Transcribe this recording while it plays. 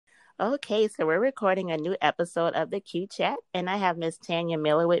Okay, so we're recording a new episode of the Q Chat, and I have Miss Tanya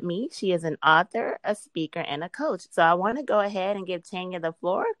Miller with me. She is an author, a speaker, and a coach. So I want to go ahead and give Tanya the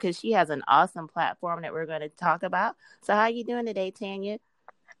floor because she has an awesome platform that we're going to talk about. So how are you doing today, Tanya?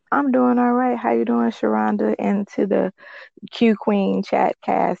 I'm doing all right. How you doing, Sharonda? And to the Q Queen Chat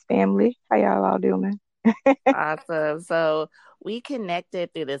Cast family. How y'all all doing? Awesome. So we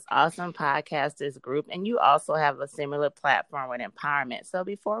connected through this awesome podcasters group, and you also have a similar platform with empowerment. So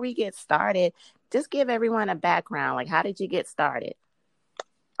before we get started, just give everyone a background. Like, how did you get started?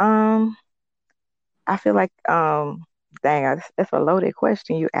 Um, I feel like dang, it's a loaded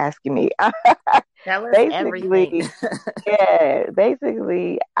question you asking me. Tell us everything. Basically, yeah,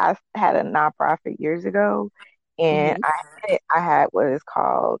 basically, I had a nonprofit years ago, and Hmm. I had what is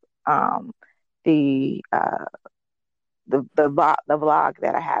called the the vlog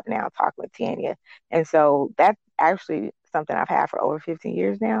that I have now, Talk with Tanya, and so that's actually something I've had for over 15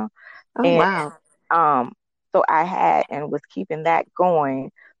 years now. Oh, And wow. um, so I had and was keeping that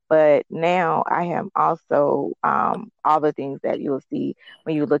going. But now I am also all the things that you'll see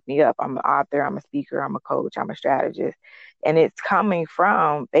when you look me up. I'm an author, I'm a speaker, I'm a coach, I'm a strategist. And it's coming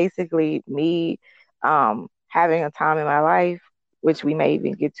from basically me having a time in my life, which we may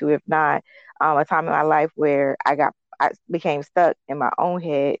even get to if not, a time in my life where I became stuck in my own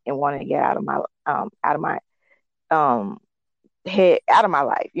head and wanted to get out of my um head out of my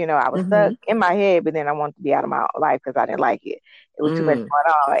life. I was Hmm. stuck in my head, but then I wanted to be out of my life because I didn't like it. It was too much Mm.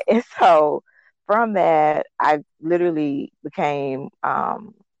 going on. And so from that, I literally became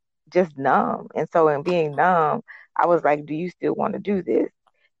just numb. And so in being numb, I was like, do you still want to do this?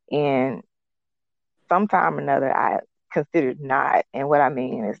 And sometime or another, I considered not. And what I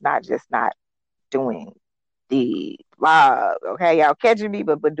mean is not just not doing the vlog, okay, y'all catching me,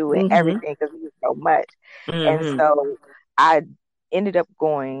 but doing Mhm. everything because it was so much. And Mhm. so I ended up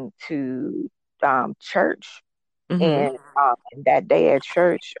going to church, Mhm. and that day at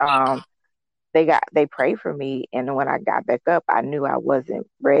church, they prayed for me, and when I got back up, I knew I wasn't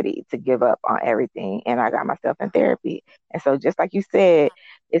ready to give up on everything, and I got myself in therapy. And so, just like you said,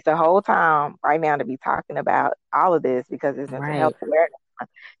 it's a whole time right now to be talking about all of this because it's mental health Right. awareness.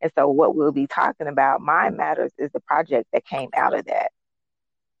 And so, what we'll be talking about, Mind Matters, is the project that came out of that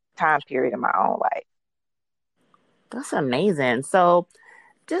time period in my own life. That's amazing. So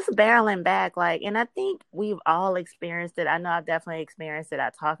just barreling back, like, and I think we've all experienced it. I know I've definitely experienced it. I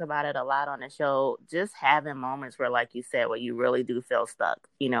talk about it a lot on the show. Just having moments where, like you said, where you really do feel stuck.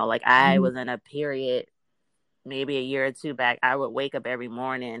 Like I Mhm. was in a period maybe a year or two back. I would wake up every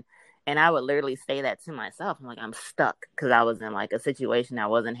morning and I would literally say that to myself. I'm like, I'm stuck because I was in like a situation I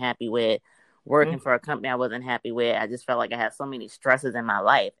wasn't happy with, working Mhm. for a company I wasn't happy with. I just felt like I had so many stresses in my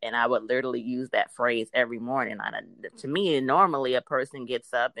life. And I would literally use that phrase every morning. To me, normally a person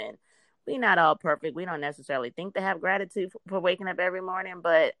gets up and we're not all perfect. We don't necessarily think to have gratitude for waking up every morning.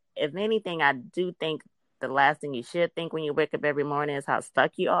 But if anything, I do think the last thing you should think when you wake up every morning is how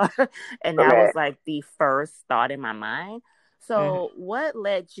stuck you are. And that was Correct. like the first thought in my mind. Mhm. So, what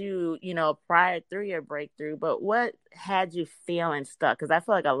led you, prior through your breakthrough, but what had you feeling stuck? Because I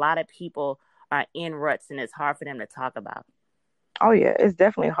feel like a lot of people are in ruts and it's hard for them to talk about. Oh yeah, it's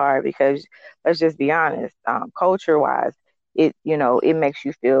definitely hard because let's just be honest. Culture wise, it makes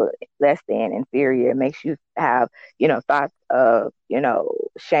you feel less than, inferior. It makes you have thoughts of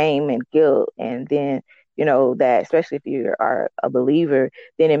shame and guilt, and then that especially if you are a believer,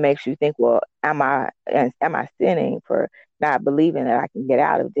 then it makes you think, well, am I sinning for not believing that I can get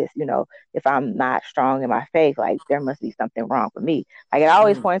out of this? If I'm not strong in my faith, like there must be something wrong with me. Like it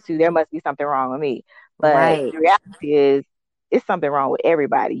always Mm. points to there must be something wrong with me. But Right. the reality is it's something wrong with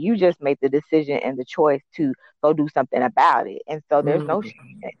everybody. You just made the decision and the choice to go do something about it. And so there's no Mm. shame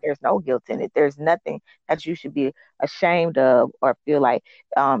in it. There's no guilt in it. There's nothing that you should be ashamed of or feel like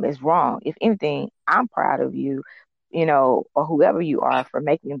is wrong. If anything, I'm proud of you, or whoever you are for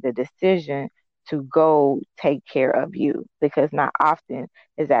making the decision to go take care of you because not often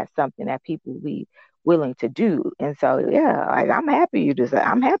is that something that people be willing to do. And so yeah, like I'm happy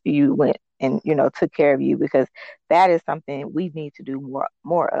you went and took care of you because that is something we need to do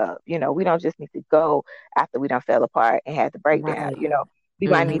more of. We don't just need to go after we done fell apart and had the breakdown. Right. We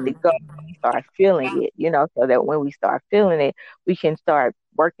might need to Hmm. go when we start feeling it, so that when we start feeling it, we can start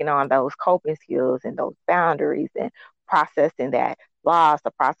working on those coping skills and those boundaries and processing that loss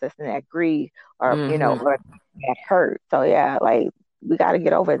or processing that grief Hmm. or that hurt. So yeah, like we got to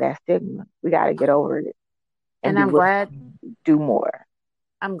get over that stigma. We got to get over it and And be willing to do more.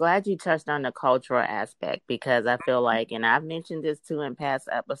 I'm glad you touched on the cultural aspect because I feel like, and I've mentioned this too in past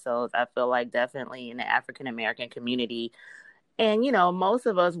episodes, I feel like definitely in the African American community, And, most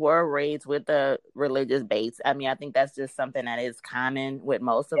of us were raised with the religious base. I mean, I think that's just something that is common with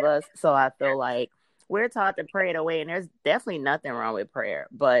most of us. So I feel like we're taught to pray it away, and there's definitely nothing wrong with prayer.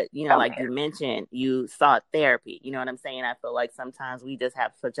 But, Oh, like you mentioned, you sought therapy. You know what I'm saying? I feel like sometimes we just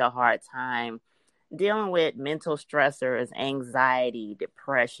have such a hard time dealing with mental stressors, anxiety,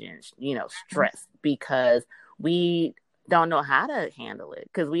 depression, stress, because we don't know how to handle it,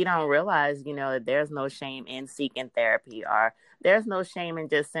 because we don't realize, that there's no shame in seeking therapy, or there's no shame in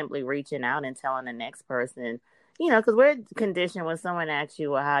just simply reaching out and telling the next person, because we're conditioned when someone asks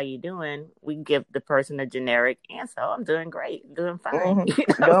you, well, how you doing? We give the person a generic answer. Oh, I'm doing great, doing fine. hmm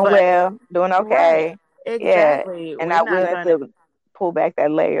Doing But well, doing right, okay. Yeah, exactly. and We're not not willing going to. to pull back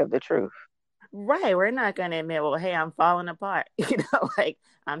that layer of the truth. Right. We're not going to admit, well, hey, I'm falling apart. Like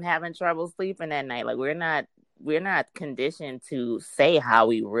I'm having trouble sleeping at night. Like we're not conditioned to say how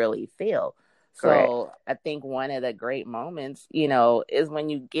we really feel. Correct. So I think one of the great moments, is when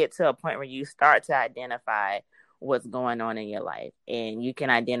you get to a point where you start to identify what's going on in your life. And you can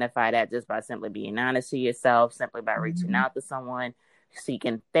identify that just by simply being honest to yourself, simply by reaching hmm out to someone,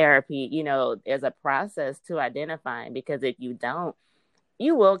 seeking therapy. There's a process to identifying, because if you don't,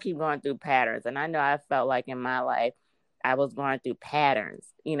 you will keep going through patterns. And I know I felt like in my life, I was going through patterns.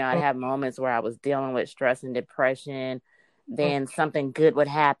 I'd have moments where I was dealing with stress and depression. Then something good would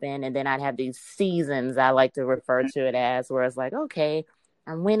happen. And then I'd have these seasons, I like to refer to it as, where it's like, okay,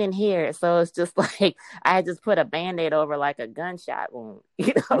 I'm winning here. So it's just like I just put a band aid over like a gunshot wound,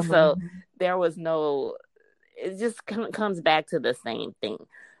 So hmm there was no, it just comes back to the same thing.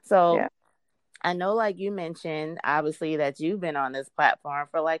 So Yeah. I know, like you mentioned, obviously, that you've been on this platform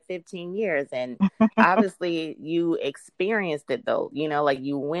for like 15 years, and obviously, you experienced it though. Like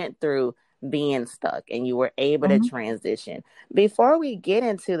you went through being stuck and you were able to hmm transition. Before we get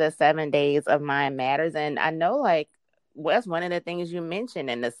into the 7 days of Mind Matters, and I know, like, that's one of the things you mentioned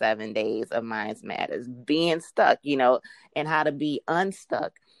in the 7 days of Mind Matters, being stuck, and how to be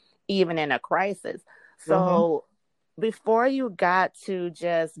unstuck, even in a crisis. hmm So, before you got to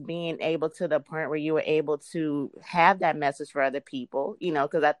just being able to the point where you were able to have that message for other people,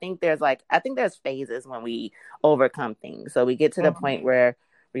 because I think there's phases when we overcome things. So we get to the hmm point where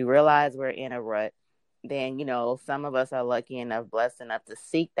we realize we're in a rut. Then, some of us are lucky enough, blessed enough to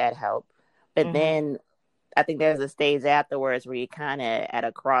seek that help. But hmm then I think there's a stage afterwards where you're kind of at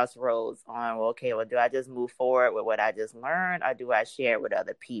a crossroads on, well, okay, well, do I just move forward with what I just learned, or do I share it with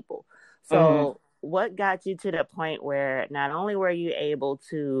other people? hmm So, what got you to the point where not only were you able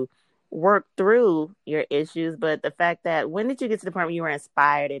to work through your issues, but the fact that when did you get to the point where you were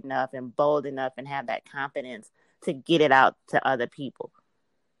inspired enough and bold enough and have that confidence to get it out to other people?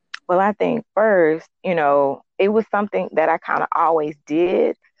 Well, I think first, it was something that I kind of always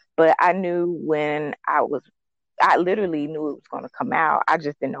did, but I knew I literally knew it was going to come out. I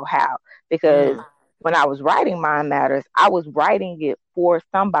just didn't know how, because Mm, when I was writing Mind Matters, I was writing it for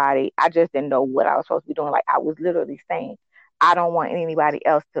somebody. I just didn't know what I was supposed to be doing. Like I was literally saying, I don't want anybody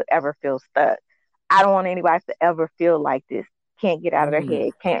else to ever feel stuck. I don't want anybody to ever feel like this, can't get out of their mm,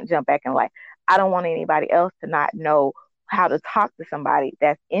 head, can't jump back in life. I don't want anybody else to not know how to talk to somebody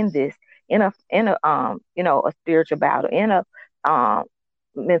that's in a spiritual battle, in a um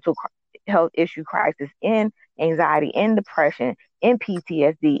mental health issue crisis, in anxiety, in depression, in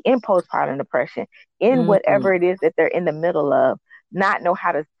PTSD, in postpartum depression, in mm, whatever it is that they're in the middle of, not know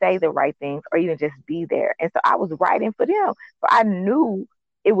how to say the right things or even just be there. And so I was writing for them. So I knew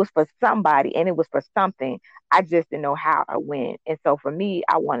it was for somebody and it was for something. I just didn't know how or when. And so for me,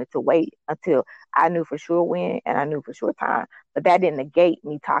 I wanted to wait until I knew for sure when and I knew for sure time. But that didn't negate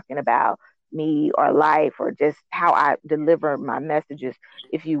me talking about me or life or just how I deliver my messages,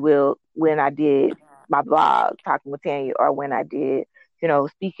 if you will, when I did my blog, Talking with Tanya, or when I did,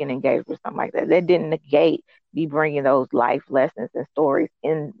 speaking engagements, something like that. That didn't negate me bringing those life lessons and stories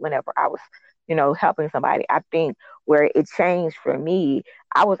in whenever I was, helping somebody. I think where it changed for me,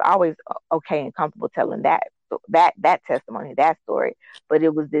 I was always okay and comfortable telling that testimony, that story, but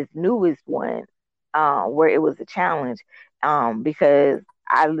it was this newest one where it was a challenge because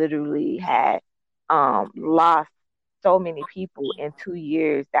I literally had lost so many people in 2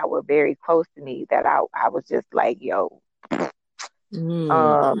 years that were very close to me that I was just like, yo,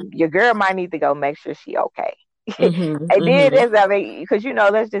 mm, your girl might need to go make sure she okay. mm, And then mm. as I mean, because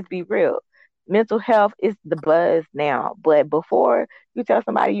let's just be real. Mental health is the buzz now, but before you tell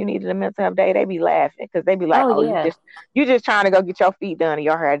somebody you needed a mental health day, they be laughing because they be like, Oh, "Oh, yeah. you just trying to go get your feet done and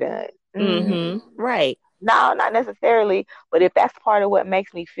your hair done." Right. No, not necessarily. But if that's part of what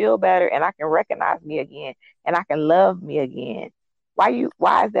makes me feel better and I can recognize me again and I can love me again, why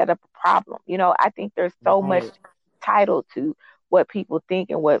is that a problem? I think there's so much Right. title to what people think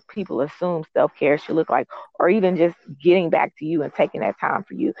and what people assume self care should look like, or even just getting back to you and taking that time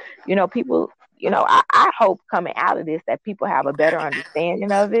for you. People, I hope coming out of this that people have a better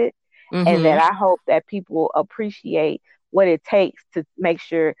understanding of it, and that Mm-hmm. I hope that people appreciate what it takes to make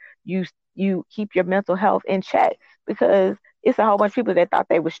sure you you keep your mental health in check, because it's a whole bunch of people that thought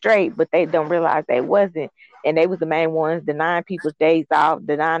they were straight, but they don't realize they wasn't, and they was the main ones denying people's days off,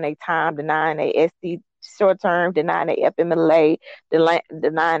 denying their time, denying their ST short term, denying their FMLA,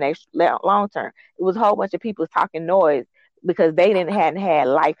 denying their long term. It was a whole bunch of people talking noise because they didn't hadn't had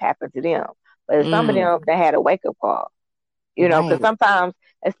life happen to them, but some of Mm. them that had a wake up call. Because Right. sometimes,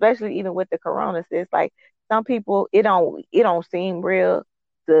 especially even with the corona, it's like some people it don't seem real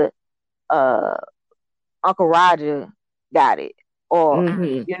to uh Uncle Roger got it, or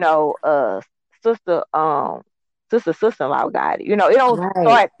Mm-hmm. you know, sister sister-in-law got it. It don't Right.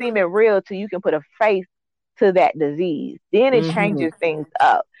 start seeming real till you can put a face to that disease. Then it Mm-hmm. changes things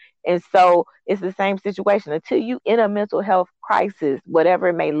up. And so it's the same situation. Until you in a mental health crisis, whatever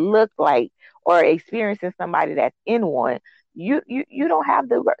it may look like, or experiencing somebody that's in one, you don't have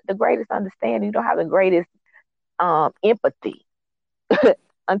the greatest understanding. You don't have the greatest empathy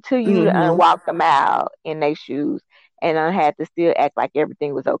until you Mm-hmm. walk a mile in their shoes and had to still act like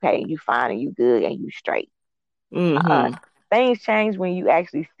everything was okay and you fine and you good and you straight. Uh, Mm-hmm. Things change when you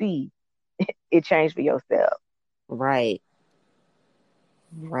actually see it change for yourself. Right.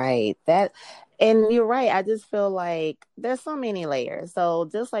 Right. And you're right. I just feel like there's so many layers. So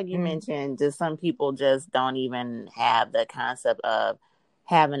just like you Mm, mentioned, just some people just don't even have the concept of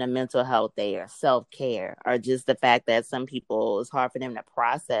having a mental health day or self-care, or just the fact that some people it's hard for them to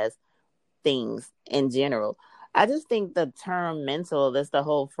process things in general. I just think the term mental, that's the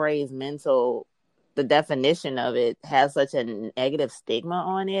whole phrase mental, the definition of it has such a negative stigma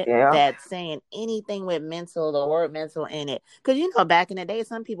on it yeah. that saying anything with mental, the word mental in it, because back in the day,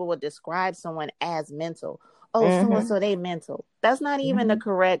 some people would describe someone as mental. Oh, so and Hmm. so they mental. That's not even the Hmm.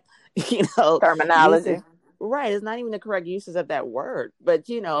 correct, you know, usage. Terminology. Right. It's not even the correct uses of that word. But,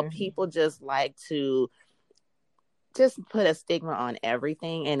 Hmm. people just like to just put a stigma on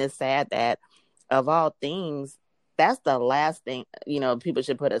everything. And it's sad that of all things, that's the last thing, people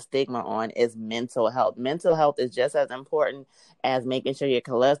should put a stigma on is mental health. Mental health is just as important as making sure your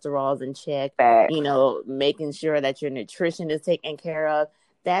cholesterol is in check, Facts. making sure that your nutrition is taken care of.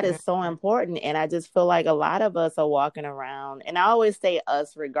 That is so Hmm. important. And I just feel like a lot of us are walking around, and I always say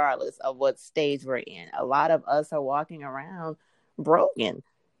us, regardless of what stage we're in. A lot of us are walking around broken,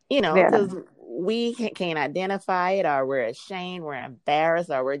 Yeah. because we can't identify it, or we're ashamed, we're embarrassed,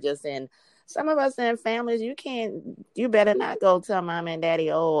 or we're just in some of us in families, you better not go tell mom and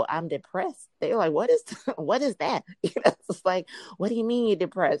daddy, oh, I'm depressed. They're like, what is, what is that? It's like, what do you mean you're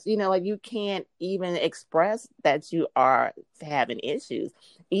depressed? Like you can't even express that you are having issues,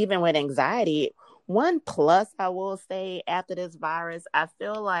 even with anxiety. One plus I will say after this virus, I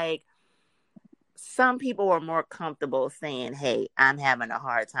feel like some people were more comfortable saying, hey, I'm having a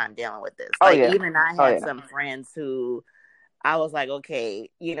hard time dealing with this. Oh Like, yeah. even I Oh had yeah. some friends who I was like,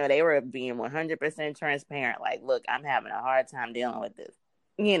 okay, they were being 100% transparent. Like, look, I'm having a hard time dealing with this.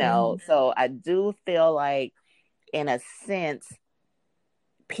 Hmm. So I do feel like, in a sense,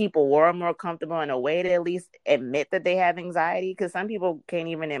 people were more comfortable in a way to at least admit that they have anxiety. Because some people can't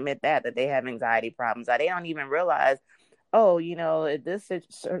even admit that they have anxiety problems. Or they don't even realize, oh, if this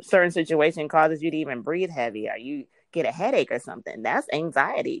certain situation causes you to even breathe heavy, or you get a headache or something, that's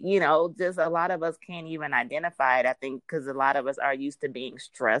anxiety. Just a lot of us can't even identify it. I think because a lot of us are used to being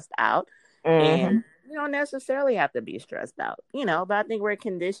stressed out, Hmm. and you don't necessarily have to be stressed out. But I think we're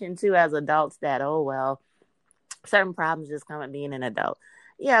conditioned to as adults that, oh well, certain problems just come with being an adult.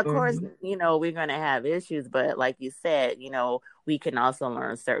 Yeah, of course, Hmm. we're going to have issues, but like you said, we can also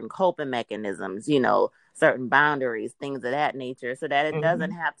learn certain coping mechanisms, certain boundaries, things of that nature, so that it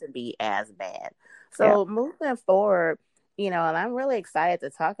doesn't Hmm. have to be as bad. Yeah. So moving forward, and I'm really excited to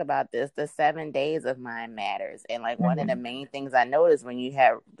talk about this, the 7 days of Mind Matters. And like one of the Hmm. main things I noticed when you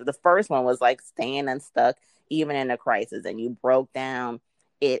have the first one was like staying unstuck, even in a crisis, and you broke down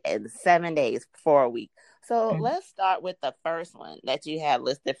it in 7 days for a week. So Hmm. let's start with the first one that you had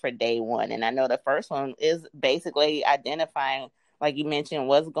listed for day one. And I know the first one is basically identifying, like you mentioned,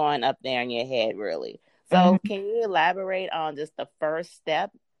 what's going up there in your head, really. So Hmm. can you elaborate on just the first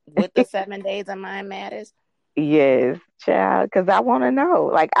step with the 7 days of Mind Matters? Yes, child, because I want to know.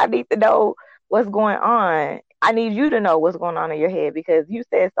 Like, I need to know what's going on. I need you to know what's going on in your head because you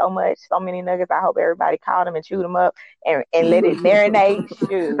said so much, so many nuggets. I hope everybody caught them and chewed them up and let it marinate.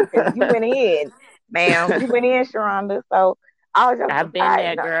 Shoot, because you went in, ma'am. You went in, Sharonda. So all jokes I've been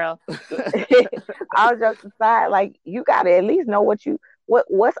aside, there, girl. all jokes aside, like you gotta at least know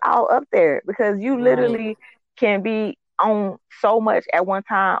what's all up there, because you Right. literally can be on so much at one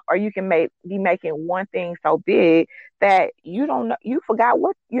time, or you can be making one thing so big that you don't know, you forgot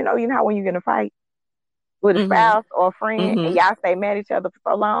what, you know how when you get in a fight with a Mhm. spouse or a friend and Mhm. y'all stay mad at each other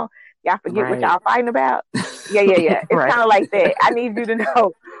for so long, y'all forget what Right. y'all fighting about. Yeah, yeah, yeah. It's Right. kind of like that. I need you to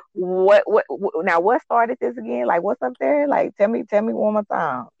know now what started this again? Like what's up there? Like tell me one more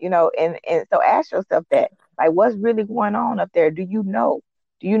time. And so ask yourself that. Like what's really going on up there? Do you know?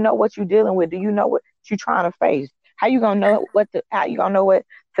 Do you know what you're dealing with? Do you know what you're trying to face? How you gonna know what to,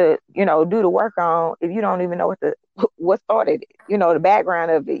 do the work on if you don't even know what started it? The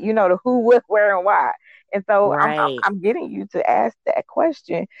background of it. The who, what, where, and why. And so Right. I'm getting you to ask that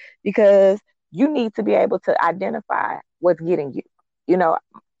question because you need to be able to identify what's getting you. You know,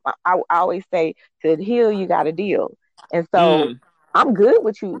 I always say to heal, you got to deal. And so Mm. I'm good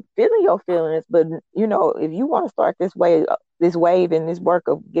with you feeling your feelings, but if you want to start this wave and this work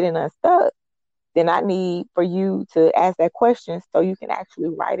of getting unstuck, then I need for you to ask that question so you can actually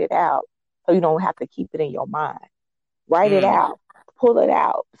write it out, so you don't have to keep it in your mind. Write it Mm. out, pull it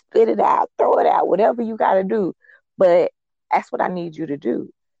out, spit it out, throw it out, whatever you got to do. But that's what I need you to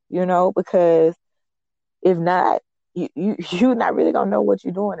do, because if not, you're not really gonna know what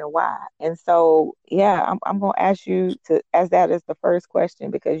you're doing and why. And so, yeah, I'm gonna ask you to ask that as the first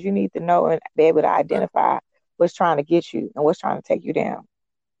question, because you need to know and be able to identify what's trying to get you and what's trying to take you down.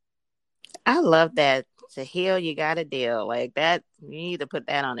 I love that. To heal, you gotta deal. Like that, you need to put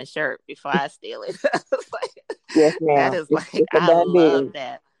that on a shirt before I steal it. It's like, Yes, that ma'am. is like, It's a I done love deal.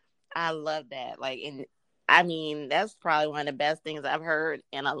 that. I love that. Like, and I mean, that's probably one of the best things I've heard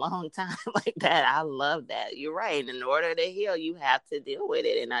in a long time. Like that, I love that. You're right. In order to heal, you have to deal with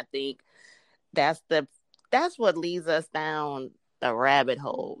it, and I think that's the that's what leads us down the rabbit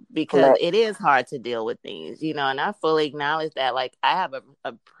hole, because Let it is hard to deal with things, and I fully acknowledge that. Like I have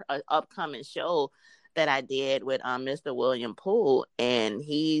a upcoming show that I did with Mr. William Poole, and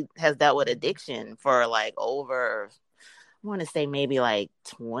he has dealt with addiction for like over, I want to say maybe like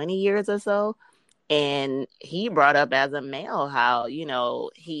 20 years or so. And he brought up as a male how,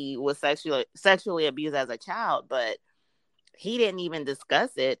 he was sexually abused as a child, but he didn't even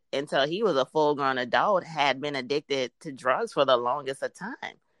discuss it until he was a full grown adult, had been addicted to drugs for the longest of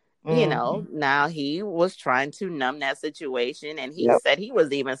time. mm-hmm. Now he was trying to numb that situation. And he Yep. said he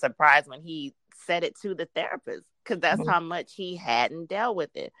was even surprised when he said it to the therapist, because that's Mm-hmm. how much he hadn't dealt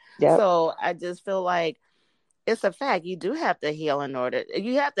with it. Yep. So I just feel like it's a fact. You do have to heal in order to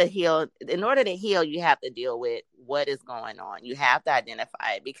heal. You have to deal with what is going on. You have to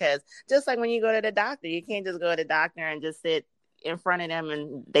identify it, because just like when you go to the doctor, you can't just go to the doctor and just sit in front of them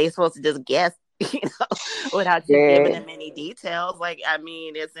and they supposed to just guess, without you giving Yeah. them any details. Like, I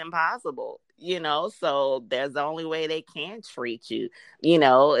mean, it's impossible, so there's the only way they can treat you,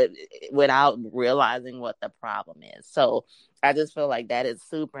 without realizing what the problem is. So I just feel like that is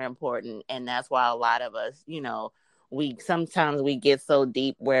super important. And that's why a lot of us, we sometimes we get so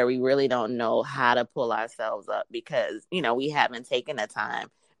deep where we really don't know how to pull ourselves up, because, we haven't taken the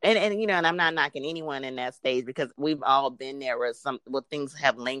time. And I'm not knocking anyone in that stage, because we've all been there where things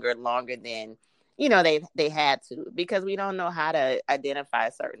have lingered longer than, they had to, because we don't know how to identify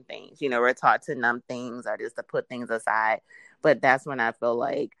certain things. We're taught to numb things or just to put things aside. But that's when I feel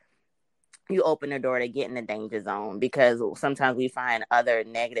like you open the door to get in the danger zone, because sometimes we find other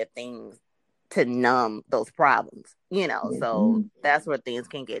negative things to numb those problems. So Mm-hmm. that's where things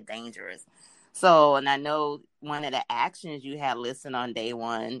can get dangerous. So, and I know one of the actions you had listed on day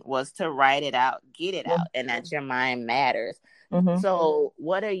one was to write it out, get it out, and that your mind matters. Mm-hmm. So,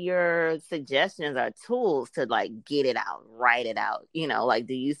 what are your suggestions or tools to like get it out, write it out? Like,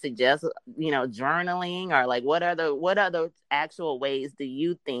 do you suggest, journaling, or like what other actual ways do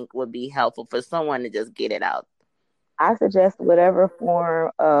you think would be helpful for someone to just get it out? I suggest whatever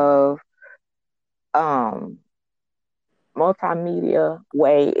form of um multimedia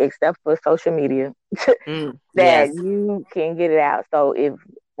way, except for social media, that Yes. you can get it out. So if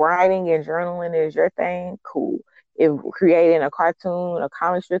writing and journaling is your thing, cool. If creating a cartoon, a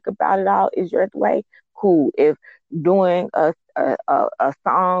comic strip about it all is your way, cool. If doing a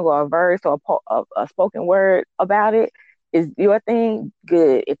song or a verse or a spoken word about it is your thing,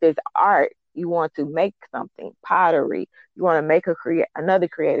 good. If it's art, you want to make something, pottery, you want to make another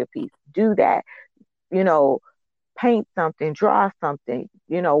creative piece, do that. You know, paint something, draw something,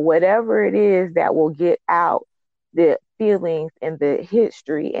 whatever it is that will get out the feelings and the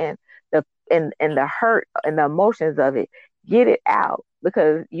history and the hurt and the emotions of it. Get it out,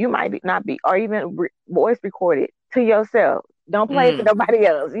 because you might not be, or even voice record it to yourself. Don't play for Mm, nobody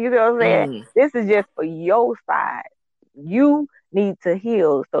else. You know what I'm saying? mm, This is just for your side. You need to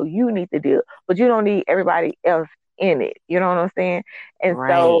heal, so you need to deal, but you don't need everybody else in it. You know what I'm saying? And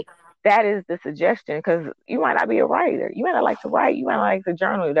so right. that is the suggestion, because you might not be a writer. You might not like to write. You might not like to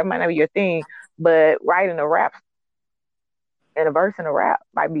journal. That might not be your thing, but writing a rap and a verse in a rap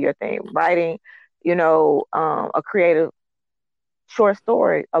might be your thing. Writing, a creative short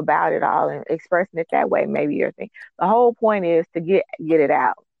story about it all and expressing it that way, maybe your thing. The whole point is to get it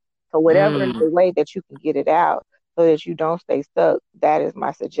out. So whatever is Mm, the way that you can get it out so that you don't stay stuck, that is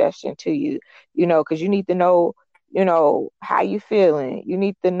my suggestion to you. Because you need to know, how you feeling. You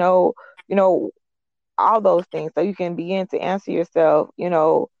need to know, you know, all those things so you can begin to answer yourself,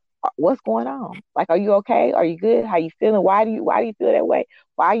 what's going on? Like, are you okay? Are you good? How you feeling? Why do you feel that way?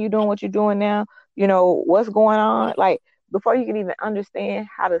 Why are you doing what you're doing now? What's going on? Like, before you can even understand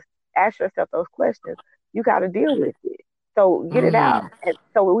how to ask yourself those questions, you got to deal with it. So get it out, mm. and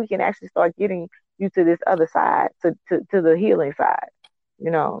so we can actually start getting you to this other side, to the healing side.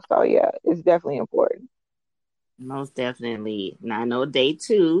 So yeah, it's definitely important. Most definitely. Now, I know day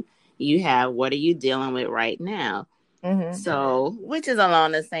two, you have what are you dealing with right now? Hmm. So, which is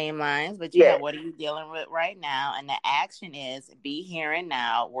along the same lines, but you have Yes. what are you dealing with right now? And the action is be here and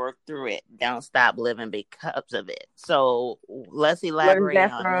now, work through it. Don't stop living because of it. So, let's What is elaborate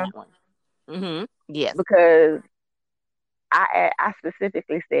that on that from? one. Yes. Because I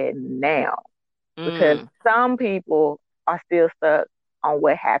specifically said now, because Mm, some people are still stuck on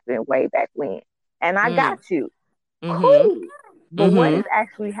what happened way back when. And I got mm, you. mm-hmm, Cool. But what mm-hmm, is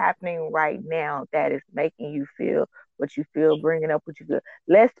actually happening right now that is making you feel what you feel, bringing up what you feel?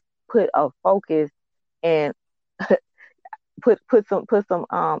 Let's put a focus and put some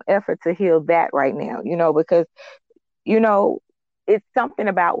effort to heal that right now, because you know it's something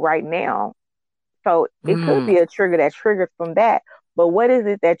about right now. So it could mm, be a trigger that triggered from that. But what is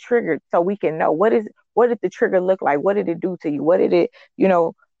it that triggered, so we can know what did the trigger look like? What did it do to you? What did it, you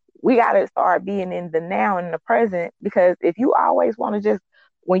know, we gotta start being in the now and the present, because if you always want to just,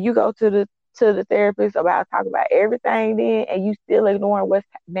 when you go to the therapist about talk about everything then, and you still ignoring what's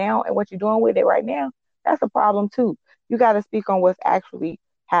now and what you're doing with it right now, that's a problem too. You gotta speak on what's actually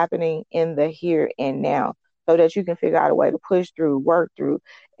happening in the here and now, so that you can figure out a way to push through, work through.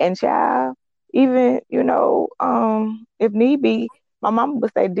 And child, even, if need be, my mama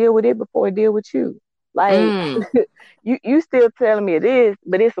would say, deal with it before it deal with you. Like, mm, you still telling me it is,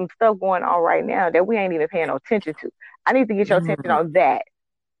 but there's some stuff going on right now that we ain't even paying no attention to. I need to get your attention mm. on that,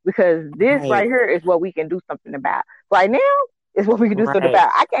 because this Right, right here is what we can do something about. Right now is what we can do something right.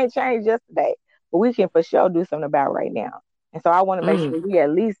 about. I can't change yesterday, but we can for sure do something about right now. And so I want to make Mm, sure we at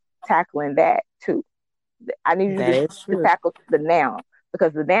least tackling that too. I need you that is to true. tackle the now,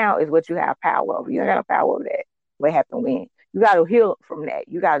 because the now is what you have power over. You ain't got no power over that. What happened when? You got to heal from that.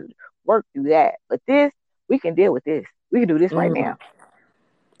 You got to work through that. But this, we can deal with this. We can do this right Mm. now.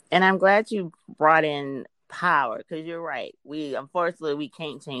 And I'm glad you brought in power because you're right. We unfortunately we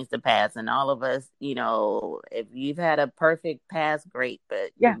can't change the past, and all of us, if you've had a perfect past, great.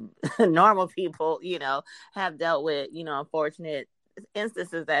 But Yeah. normal people, have dealt with unfortunate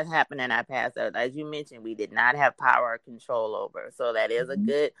instances that happened in our past that, as you mentioned, we did not have power or control over. So that is a Mm-hmm.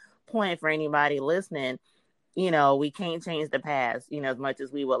 good point for anybody listening. We can't change the past, as much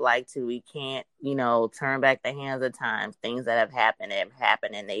as we would like to. We can't, turn back the hands of time. Things that have happened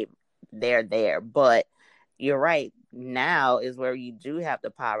and they're there. But you're right. Now is where you do have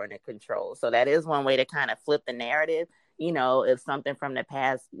the power and the control. So that is one way to kind of flip the narrative. If something from the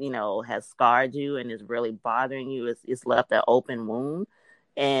past, has scarred you and is really bothering you, it's left an open wound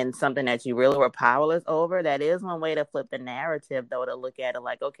and something that you really were powerless over. That is one way to flip the narrative, though, to look at it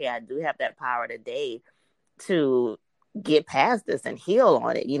like, okay, I do have that power today to get past this and heal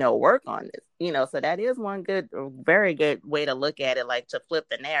on it, work on this, so that is one good, very good way to look at it, like to flip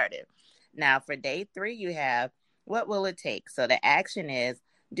the narrative. Now, for day three, you have what will it take? So the action is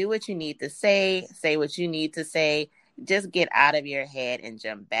do what you need to say what you need to say, just get out of your head and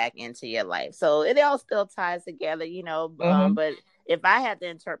jump back into your life. So it all still ties together, Mm-hmm. but if I had to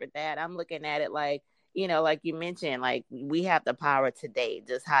interpret that, I'm looking at it like, like you mentioned, like we have the power today,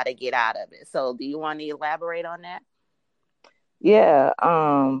 just how to get out of it. So, do you want to elaborate on that? Yeah.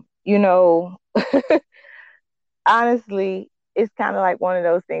 Honestly, it's kind of like one of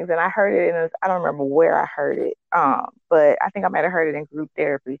those things. And I heard it I don't remember where I heard it. But I think I might have heard it in group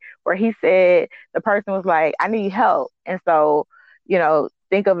therapy, where he said the person was like, I need help. And so,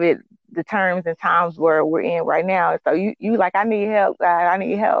 think of it, the terms and times where we're in right now. So you like, I need help, God, I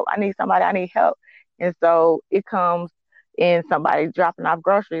need help. I need somebody, I need help. And so it comes in somebody dropping off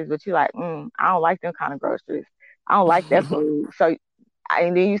groceries, but you're like, I don't like them kind of groceries. I don't like that food. So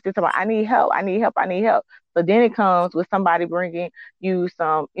and then you still talk about, I need help, I need help, I need help. So then it comes with somebody bringing you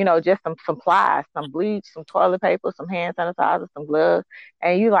some, just some supplies, some bleach, some toilet paper, some hand sanitizer, some gloves,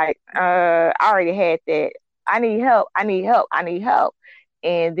 and you like, I already had that. I need help, I need help, I need help.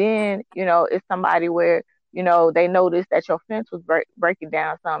 And then, it's somebody where, they noticed that your fence was breaking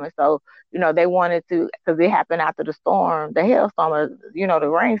down some. And so, they wanted to, because it happened after the storm, the hailstorm, or, the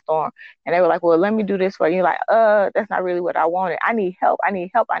rainstorm. And they were like, well, let me do this for you. You're like, that's not really what I wanted. I need help. I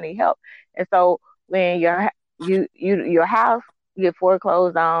need help. I need help. And so when your house get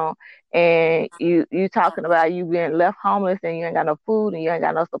foreclosed on, and you talking about you being left homeless, and you ain't got no food and you ain't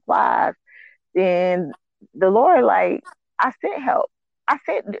got no supplies, then the Lord, like, I sent help. I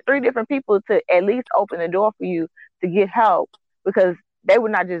sent three different people to at least open the door for you to get help, because they were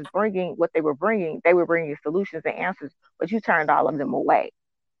not just bringing what they were bringing, they were bringing solutions and answers, but you turned all of them away.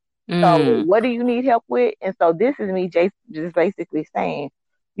 So Mm. what do you need help with? And so this is me just basically saying,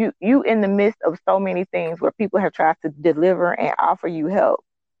 you in the midst of so many things where people have tried to deliver and offer you help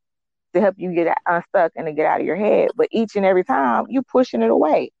to help you get unstuck and to get out of your head, but each and every time you pushing it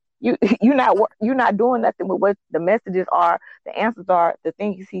away. You you're not doing nothing with what the messages are, the answers are, the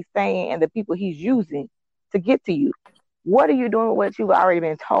things he's saying, and the people he's using to get to you. What are you doing with what you've already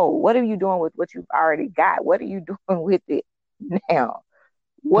been told? What are you doing with what you've already got? What are you doing with it now?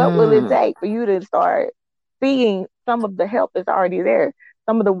 What will it Mm. take for you to start seeing some of the help that's already there?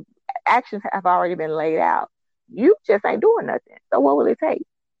 Some of the actions have already been laid out. You just ain't doing nothing. So what will it take?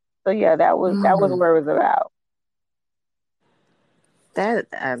 So yeah, that was Mm. where it was about. That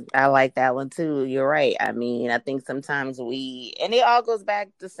I like that one too. You're right. I mean, I think sometimes and it all goes back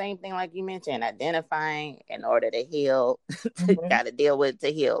to the same thing like you mentioned, identifying in order to heal, Hmm. got to deal with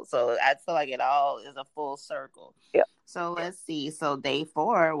to heal. So I feel like it all is a full circle. Yep. So let's see. So day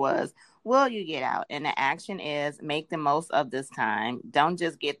 4 was, will you get out? And the action is, make the most of this time. Don't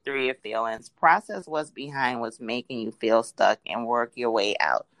just get through your feelings. Process what's behind what's making you feel stuck and work your way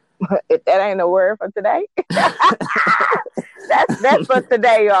out. If that ain't a word for today, that's for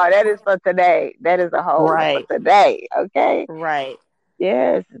today, y'all. That is for today. That is a whole one for Right. today. Okay. Right.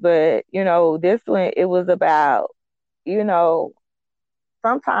 Yes, but this one, it was about, you know,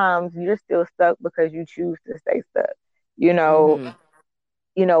 sometimes you're still stuck because you choose to stay stuck. You know, Mhm.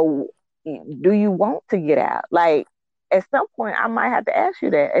 you know, do you want to get out? Like, at some point, I might have to ask you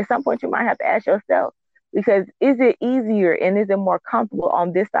that. At some point, you might have to ask yourself, because is it easier and is it more comfortable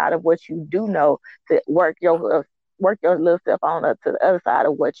on this side of what you do know to work your little self on up to the other side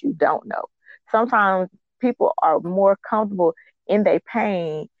of what you don't know? Sometimes people are more comfortable in their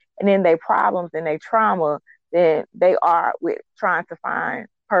pain and in their problems and their trauma than they are with trying to find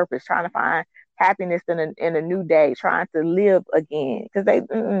purpose, trying to find happiness in a new day, trying to live again, because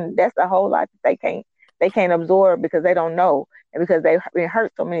that's a whole lot that they can't absorb, because they don't know, and because they've been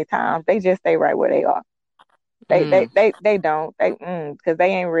hurt so many times, they just stay right where they are. They they Mm. they they don't they because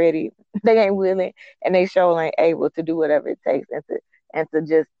they ain't ready, they ain't willing, and they sure ain't able to do whatever it takes, and to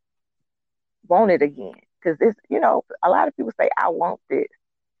just want it again. Because it's, a lot of people say, I want this.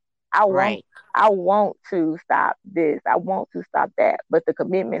 I want Right. I want to stop this. I want to stop that. But the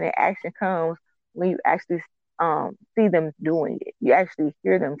commitment and action comes when you actually see them doing it. You actually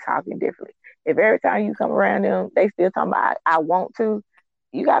hear them talking differently. If every time you come around them, they still talking about, I want to,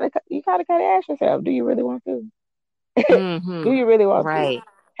 you gotta kind of ask yourself, do you really want to? Do Mhm. you really want to? Right.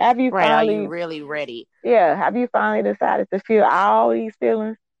 Have you Right. Are you finally, really ready? yeah, have you finally decided to feel all these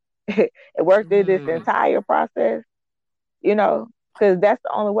feelings and work through this Mhm. entire process? you know, because that's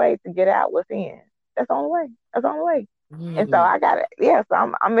the only way to get out what's in. That's the only way. That's the only way. And so Mhm. I got it. Yeah. So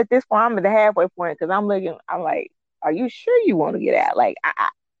I'm at this point. I'm at the halfway point, because I'm looking. I'm like, are you sure you want to get out? Like, I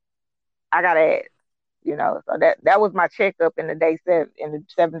gotta ask. So that was my checkup in the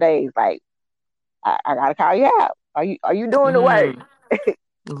 7 days. Like, I gotta call you out. Are you doing the work? Mhm.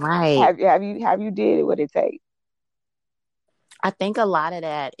 Right. Have you did what it takes? I think a lot of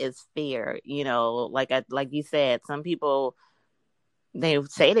that is fear. Like you said, some people, they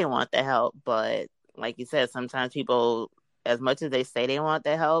say they want the help, but like you said, sometimes people, as much as they say they want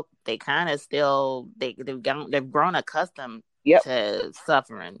the help, they kind of still they've grown accustomed Yep. to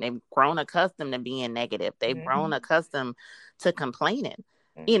suffering. They've grown accustomed to being negative. They've Hmm. grown accustomed to complaining.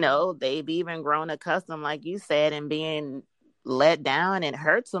 Hmm. They've even grown accustomed, like you said, and being let down and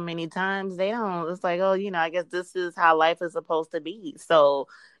hurt so many times. They don't. It's like, oh, I guess this is how life is supposed to be. So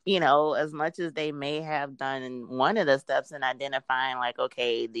as much as they may have done one of the steps in identifying, like,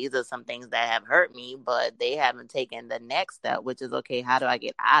 okay, these are some things that have hurt me, but they haven't taken the next step, which is, okay, how do I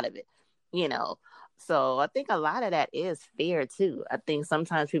get out of it? You know? So I think a lot of that is fear too. I think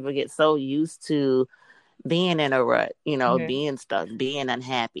sometimes people get so used to being in a rut, Hmm. being stuck, being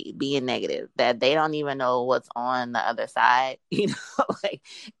unhappy, being negative, that they don't even know what's on the other side, like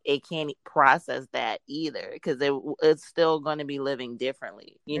it can't process that either because it's still going to be living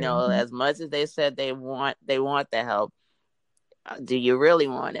differently, Hmm. as much as they said they want the help. Do you really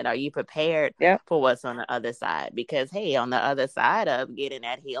want it? Are you prepared Yep. for what's on the other side? Because hey, on the other side of getting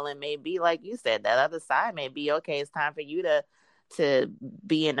that healing may be like you said, that other side may be okay. It's time for you to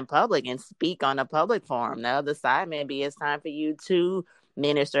be in the public and speak on a public forum. The other side may be it's time for you to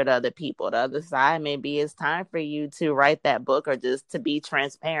minister to other people. The other side may be it's time for you to write that book or just to be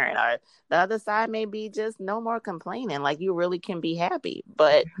transparent. Or the other side may be just no more complaining. Like you really can be happy.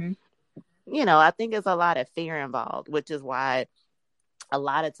 But Hmm. I think it's a lot of fear involved, which is why a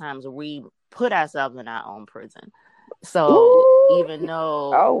lot of times we put ourselves in our own prison. So Ooh. even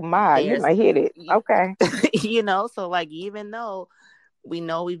though Oh my, you there's, might hit it. Okay. so like even though we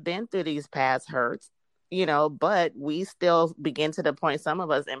know we've been through these past hurts, but we still begin to the point, some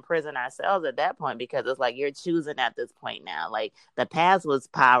of us imprison ourselves at that point because it's like you're choosing at this point now. Like the past was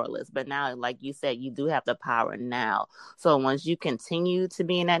powerless, but now, like you said, you do have the power now. So once you continue to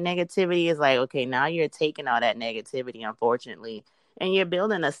be in that negativity, it's like, okay, now you're taking all that negativity, unfortunately, and you're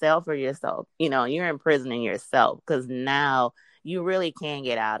building a cell for yourself. You're imprisoning yourself because now you really can't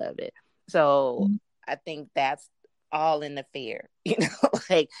get out of it. So I think that's all in the fear,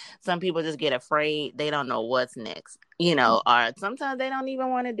 like some people just get afraid. They don't know what's next, or sometimes they don't even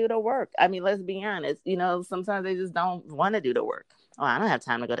want to do the work. I mean, let's be honest, sometimes they just don't want to do the work. Oh, I don't have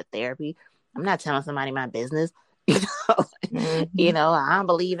time to go to therapy. I'm not telling somebody my business. you know, Hmm. I don't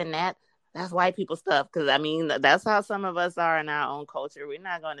believe in that. That's white people stuff. Because I mean, that's how some of us are in our own culture. We're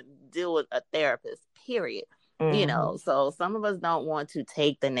not going to deal with a therapist, period. Hmm. So some of us don't want to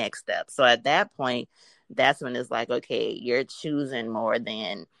take the next step. So at that point, that's when it's like, okay, you're choosing more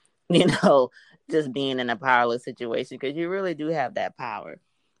than, you know, just being in a powerless situation because you really do have that power.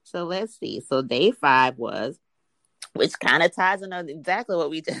 So let's see. So day 5 was, which kind of ties into exactly what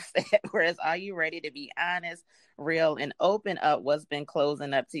we just said, whereas are you ready to be honest, real, and open up what's been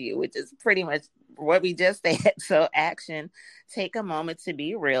closing up to you, which is pretty much what we just said. So action, take a moment to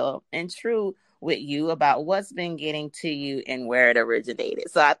be real and true with you about what's been getting to you and where it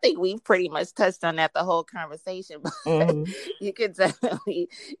originated. So I think we've pretty much touched on that the whole conversation, but Hmm. you could definitely,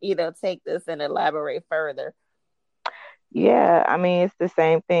 take this and elaborate further. Yeah, I mean, it's the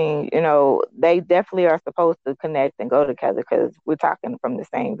same thing. They definitely are supposed to connect and go together because we're talking from the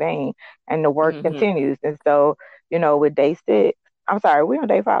same vein and the work Hmm. continues. And so, with day 6, I'm sorry, we're on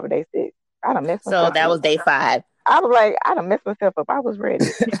day 5 or day 6. I done messed So myself that up. was day 5. I was like, I done messed myself up. I was ready.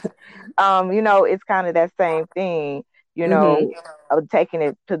 It's kind of that same thing, you Hmm. know, of taking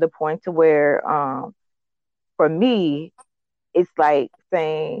it to the point to where, for me, it's like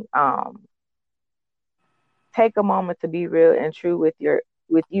saying, take a moment to be real and true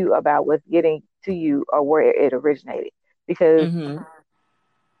with you about what's getting to you or where it originated. Because Hmm.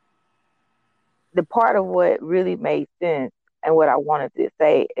 the part of what really made sense and what I wanted to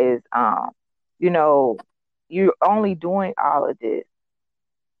say is, you know, you're only doing all of this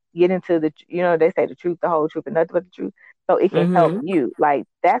get into they say the truth, the whole truth, and nothing but the truth, so it can help Hmm. you. Like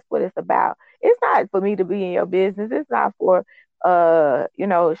that's what it's about. It's not for me to be in your business. It's not for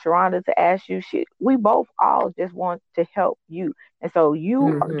Sharonda to ask you shit. We both all just want to help you, and so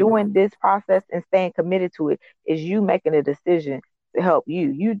you are Hmm. doing this process and staying committed to it is you making a decision to help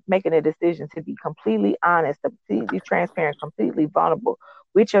you. You making a decision to be completely honest, completely transparent, completely vulnerable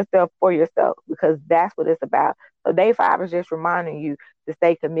with yourself for yourself because that's what it's about. So day 5 is just reminding you to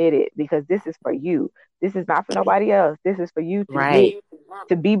stay committed because this is for you. This is not for nobody else. This is for you Right.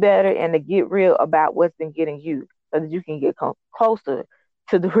 to be better and to get real about what's been getting you so that you can get closer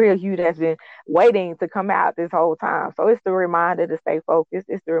to the real you that's been waiting to come out this whole time. So it's the reminder to stay focused.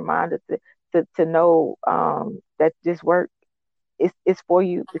 It's the reminder to know that this work is for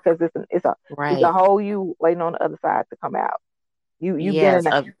you because it's a Right. whole you waiting on the other side to come out. Yes.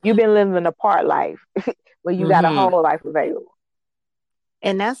 You've been living a part life when you got a Hmm. whole life available.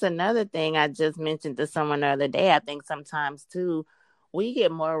 And that's another thing I just mentioned to someone the other day. I think sometimes too, we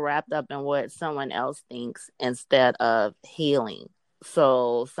get more wrapped up in what someone else thinks instead of healing.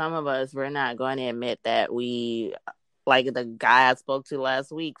 So some of us, we're not going to admit that like the guy I spoke to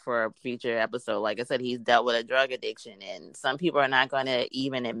last week for a future episode, like I said, he's dealt with a drug addiction. And some people are not going to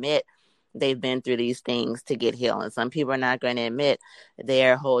even admit they've been through these things to get healed. And some people are not going to admit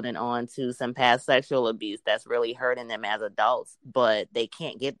they're holding on to some past sexual abuse that's really hurting them as adults, but they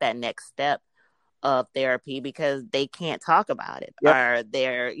can't get that next step of therapy because they can't talk about it, Yep. or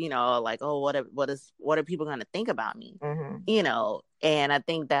they're, like, oh, what are people going to think about me? Mm-hmm. And I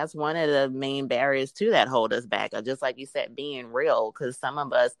think that's one of the main barriers to that hold us back, or just like you said, being real. Because some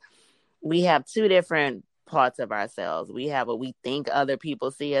of us, we have two different parts of ourselves. We have what we think other people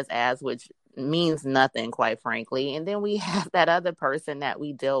see us as, which means nothing, quite frankly. And then we have that other person that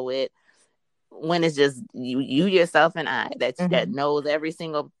we deal with when it's just you yourself and I, that Mm-hmm. knows every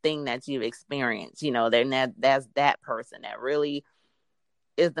single thing that you've experienced. Then that's that person that really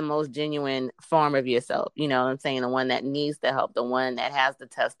is the most genuine form of yourself. You know what I'm saying? The one that needs the help, the one that has the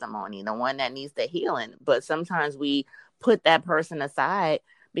testimony, the one that needs the healing. But sometimes we put that person aside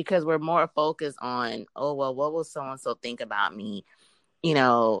because we're more focused on, oh, well, what will so and so think about me,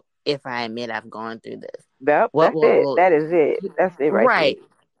 if I admit I've gone through this? Yep, What that's it. will That is it. That's it right there. right.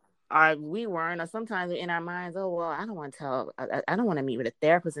 Or we weren't, or sometimes in our minds, oh, well, I don't want to tell, I don't want to meet with a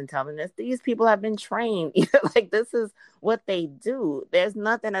therapist and tell them this. These people have been trained. Like, this is what they do. There's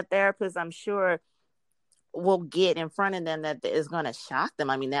nothing a therapist, I'm sure, will get in front of them that is going to shock them.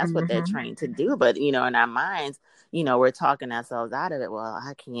 I mean, that's what they're Mm-hmm. trained to do. But, in our minds, we're talking ourselves out of it. Well,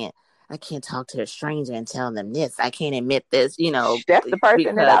 I can't talk to a stranger and tell them this. I can't admit this, That's the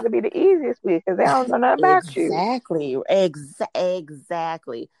person that because ought to be the easiest with because they don't know nothing about you. exactly,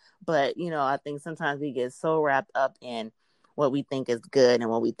 exactly. But I think sometimes we get so wrapped up in what we think is good and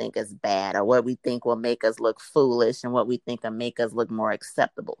what we think is bad, or what we think will make us look foolish and what we think will make us look more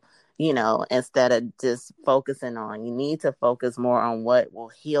acceptable. Instead of just focusing on, you need to focus more on what will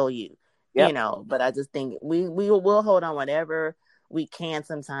heal you. Yep. But I just think we will hold on whatever we can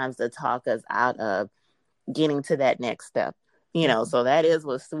sometimes to talk us out of getting to that next step. Mm-hmm. So that is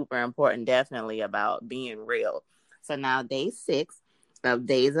what's super important, definitely, about being real. So now, day 6 of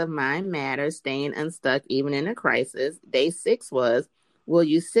Days of Mind Matter, staying unstuck even in a crisis. Day 6 was, will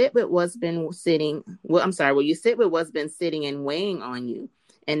you sit with what's been sitting? Well, I'm sorry, will you sit with what's been sitting and weighing on you?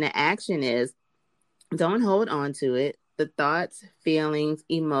 And the action is, don't hold on to it. The thoughts, feelings,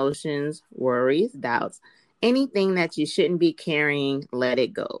 emotions, worries, doubts, anything that you shouldn't be carrying, let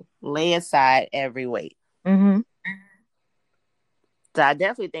it go. Lay aside every weight. Mm-hmm. So I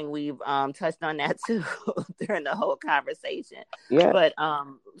definitely think we've touched on that too during the whole conversation. Yep. But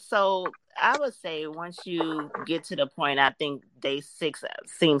so I would say once you get to the point, I think day 6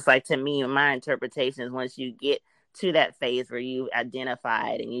 seems like, to me, my interpretation is once you get to that phase where you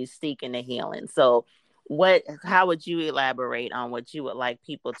identified and you seeking the healing. So how would you elaborate on what you would like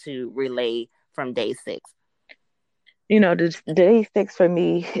people to relay from day 6? The day 6 for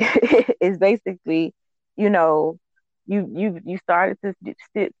me is basically, you know, you started to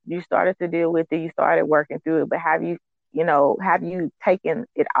sit, you started to deal with it, you started working through it, but have you taken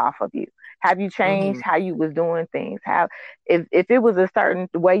it off of you? Have you changed Mm-hmm. how you was doing things? How if it was a certain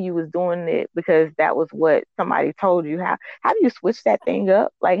way you was doing it because that was what somebody told you, how have you switched that thing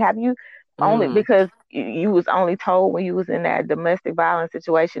up? Like have you only Mm. because you was only told when you was in that domestic violence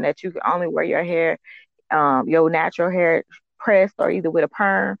situation that you could only wear your hair your natural hair pressed or either with a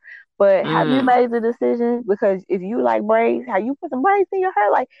perm. But have you Mm. made the decision? Because if you like braids, how you put some braids in your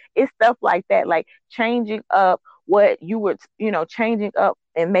hair? Like it's stuff like that, like changing up what you were, changing up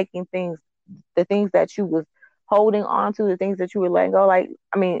and making things, the things that you was holding on to, the things that you were letting go. Like,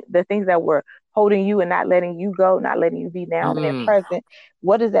 I mean, the things that were holding you and not letting you go, not letting you be now and in Mm. present.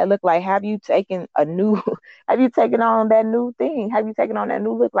 What does that look like? Have you taken a new, have you taken on that new thing? Have you taken on that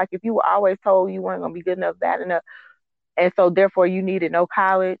new look? Like if you were always told you weren't going to be good enough, bad enough, and so therefore you needed no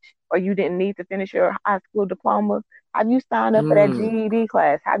college or you didn't need to finish your high school diploma, have you signed up for that Mm. GED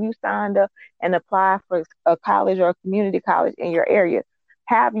class? Have you signed up and applied for a college or a community college in your area?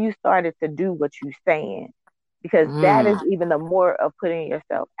 Have you started to do what you're saying? Because that is Mm. even the more of putting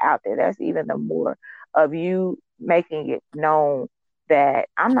yourself out there. That's even the more of you making it known that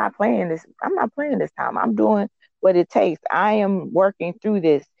I'm not playing this. I'm not playing this time. I'm doing what it takes. I am working through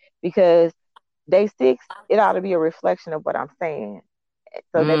this because day 6, it ought to be a reflection of what I'm saying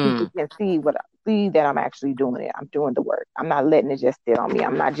so that people Mm. can see that I'm actually doing it. I'm doing the work. I'm not letting it just sit on me.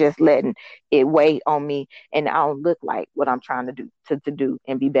 I'm not just letting it weigh on me and I don't look like what I'm trying to do to do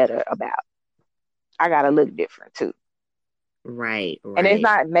and be better about. I gotta look different too. Right, And it's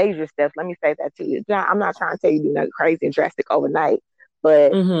right. not major steps. Let me say that too. I'm not trying to tell you to do nothing crazy and drastic overnight.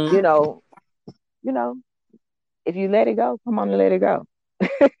 But, Mm-hmm. you know, you know, if you let it go, come on and let it go.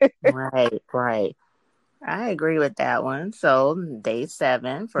 Right, right. I agree with that one. So, day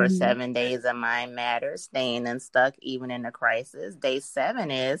 7 for Mm-hmm. 7 days of Mind Matters, staying unstuck even in a crisis. Day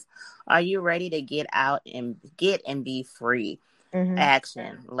 7 is, are you ready to get out and be free? Mhm.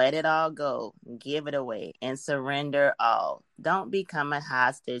 Action. Let it all go. Give it away and surrender all. Don't become a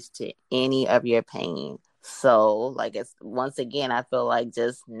hostage to any of your pain. So, like, it's once again, I feel like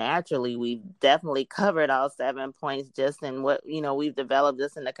just naturally, we've definitely covered all 7 points just in what, we've developed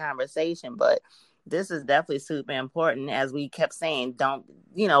just in the conversation. But this is definitely super important. As we kept saying, don't,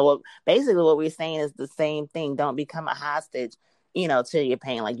 basically what we're saying is the same thing. Don't become a hostage, to your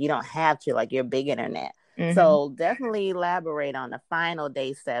pain. Like, you don't have to, like, you're bigger than that. Mhm. So definitely elaborate on the final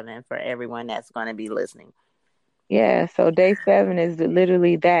day 7 for everyone that's going to be listening. Yeah, so day 7 is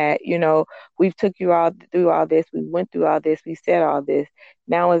literally that. We've took you all through all this. We went through all this. We said all this.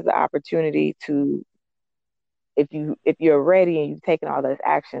 Now is the opportunity to, if you're ready and you've taken all those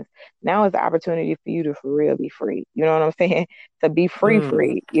actions, now is the opportunity for you to for real be free. You know what I'm saying? To be Mm,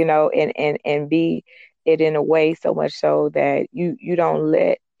 free, and be it in a way so much so that you don't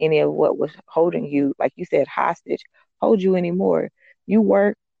let any of what was holding you, like you said, hostage, hold you anymore. You've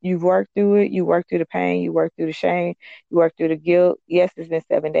worked through it, you worked through the pain, you worked through the shame, you worked through the guilt. Yes, it's been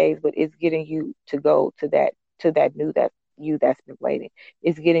 7 days, but it's getting you to go to that new that you that's been waiting.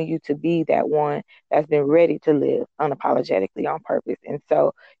 It's getting you to be that one that's been ready to live unapologetically on purpose. And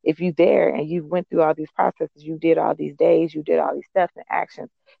so if you there and you went through all these processes, you did all these days, you did all these steps and actions.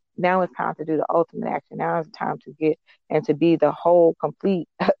 Now it's time to do the ultimate action. Now it's time to get and to be the whole complete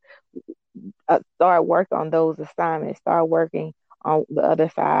start work on those assignments. Start working on the other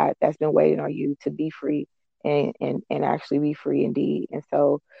side that's been waiting on you to be free and actually be free indeed. And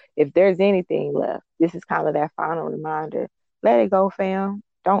so if there's anything left, this is kind of that final reminder. Let it go, fam.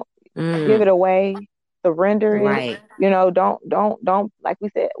 Don't give it mm, away, surrender it. right. Don't like we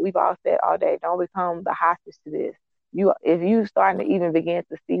said, we've all said all day, don't become the hostage to this. If you starting to even begin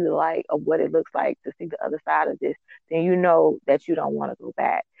to see the light of what it looks like to see the other side of this, then you know that you don't want to go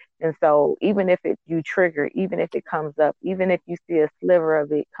back. And so even if you trigger, even if it comes up, even if you see a sliver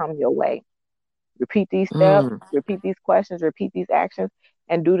of it come your way, repeat these steps, Mm, repeat these questions, repeat these actions,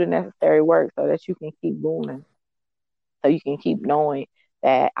 and do the necessary work so that you can keep moving, so you can keep knowing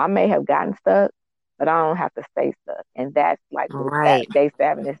that I may have gotten stuck, but I don't have to stay stuck. And that's like what right. day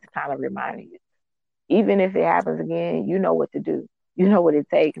 7 is kind of reminding you. Even if it happens again, you know what to do. You know what it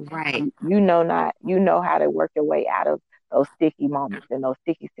takes. Right. You know how to work your way out of those sticky moments and those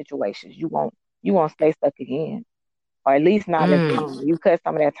sticky situations. You won't stay stuck again, or at least not as Mm, long. You cut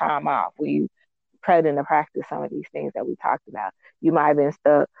some of that time off when you put into practice some of these things that we talked about. You might have been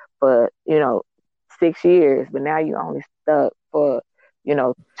stuck for 6 years, but now you only stuck for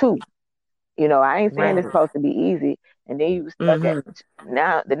 2. I ain't saying it's right. supposed to be easy. And then you stuck at Mm-hmm.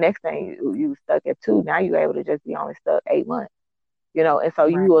 now the next thing you stuck at 2. Now you're able to just be only stuck 8 months. And so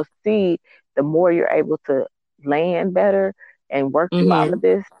you Right. will see the more you're able to land better and work through all of Mm-hmm.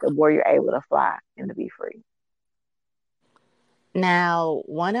 this, the more you're able to fly and to be free. Now,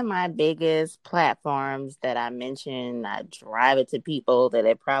 one of my biggest platforms that I mentioned, I drive it to people that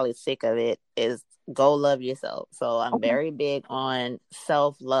are probably sick of it, is go love yourself. So I'm Okay. very big on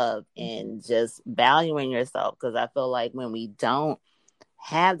self love Mm-hmm. and just valuing yourself, because I feel like when we don't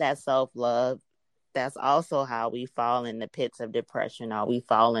have that self love, that's also how we fall in the pits of depression, or we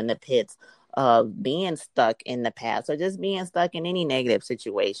fall in the pits of being stuck in the past, or just being stuck in any negative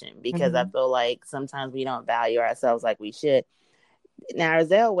situation, because I Mm-hmm. feel like sometimes we don't value ourselves like we should. Now, is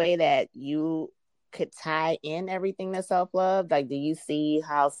there a way that you could tie in everything to self love? Like, do you see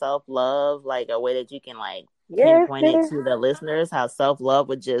how self love, like a way that you can like Yes, pinpoint it sis. to the listeners, how self love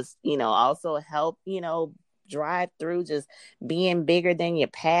would just, also help, drive through just being bigger than your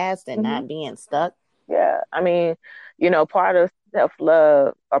past and Mm-hmm. not being stuck? Yeah, I mean, part of self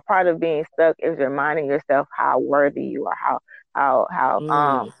love or part of being stuck is reminding yourself how worthy you are, how how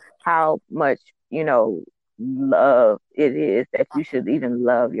um Mm, how much love it is that you should even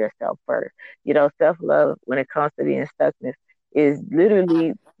love yourself first. Self love when it comes to being stuckness is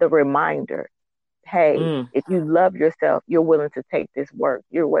literally the reminder, hey, mm, if you love yourself, you're willing to take this work.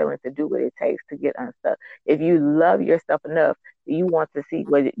 You're willing to do what it takes to get unstuck. If you love yourself enough, you want to see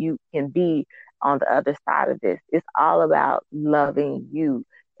what you can be on the other side of this. It's all about loving you.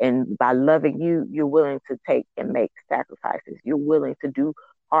 And by loving you, you're willing to take and make sacrifices. You're willing to do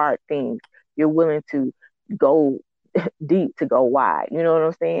hard things. You're willing to go deep to go wide. You know what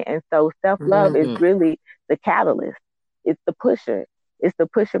I'm saying? And so self love is mm, really the catalyst. It's the pusher. It's the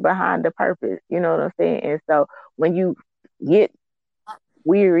pusher behind the purpose. You know what I'm saying? And so when you get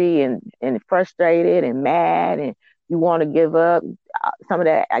weary and frustrated and mad and you want to give up, some of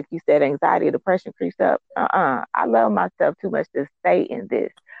that, like you said, anxiety or depression creeps up. I love myself too much to stay in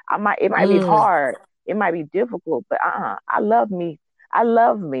this. It might be mm, hard. It might be difficult, but I love me. I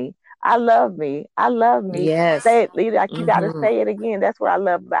love me. I love me. I love me. Yes. Say it, leader. Like you got to Mhm. say it again. That's what I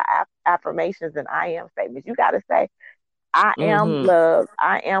love about affirmations and I am statements. You got to say, I am Mhm. loved.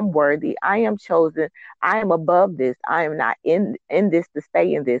 I am worthy. I am chosen. I am above this. I am not in this to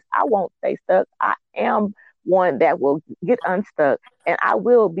stay in this. I won't stay stuck. I am one that will get unstuck, and I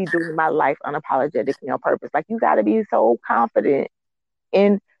will be doing my life unapologetically on purpose. Like you got to be so confident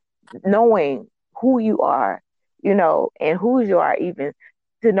in knowing who you are, and whose you are, even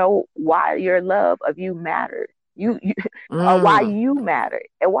to know why your love of you matters. You or why Mm. you matter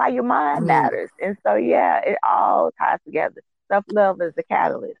and why your mind Mm. matters. And so yeah, it all ties together. Self love is the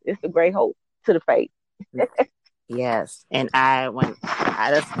catalyst. It's the great hope to the faith. Yes. And I when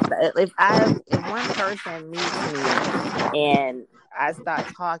I just if one person meets me and I start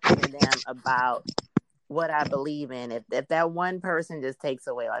talking to them about what I believe in, if that one person just takes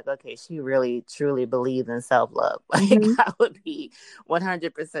away, like, okay, she really truly believes in self love, like Hmm. I would be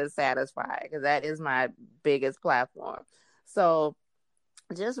 100% satisfied because that is my biggest platform. So,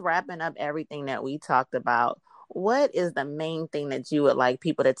 just wrapping up everything that we talked about, what is the main thing that you would like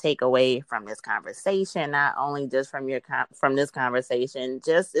people to take away from this conversation? Not only just from from this conversation,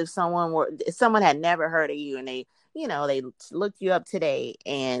 just if someone had never heard of you and they looked you up today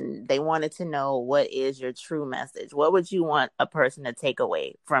and they wanted to know what is your true message, what would you want a person to take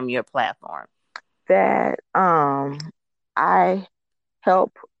away from your platform? That I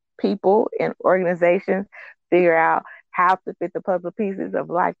help people and organizations figure out how to fit the puzzle pieces of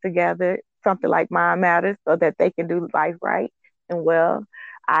life together, something like Mind Matters, so that they can do life right and well.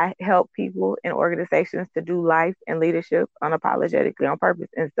 I help people and organizations to do life and leadership unapologetically on purpose.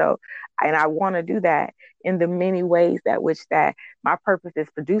 And I want to do that in the many ways that which that my purpose is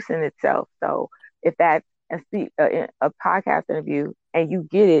producing itself. So if that's a podcast interview and you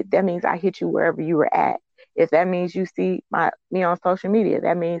get it, that means I hit you wherever you were at. If that means you see me on social media,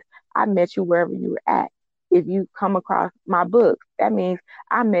 that means I met you wherever you were at. If you come across my books, that means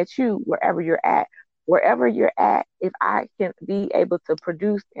I met you wherever you're at. Wherever you're at, if I can be able to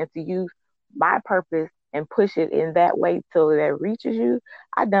produce and to use my purpose and push it in that way till that reaches you,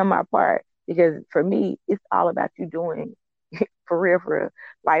 I done my part. Because for me, it's all about you doing for real,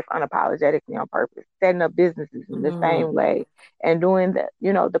 life unapologetically on purpose, setting up businesses in the Mm. same way and doing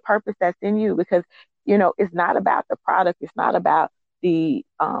the purpose that's in you because, it's not about the product. It's not about the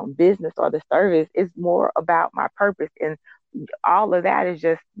business or the service. It's more about my purpose. And all of that is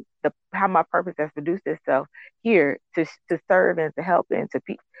just how my purpose has produced itself here to serve and to help and to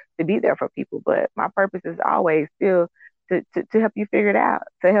be there for people. But my purpose is always still to help you figure it out,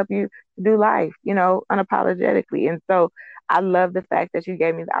 to help you do life, unapologetically. And so I love the fact that you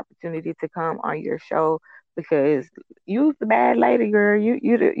gave me the opportunity to come on your show because you's the bad lady, girl.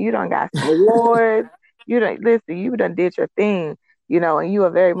 You done got some awards. You done listen. You done did your thing, and you are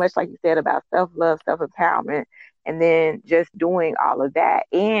very much like you said about self love, self empowerment, and then just doing all of that.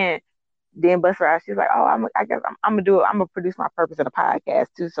 And then bust her out. She's like, "Oh, I guess I'm gonna do it. I'm gonna produce my purpose in a podcast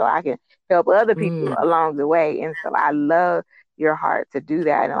too, so I can help other people Mm. along the way." And so I love your heart to do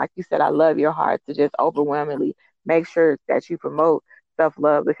that. And like you said, I love your heart to just overwhelmingly make sure that you promote self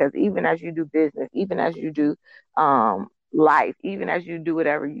love because even as you do business, even as you do life, even as you do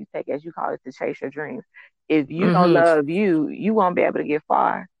whatever you take, as you call it, to chase your dreams, if you don't Hmm. love you, you won't be able to get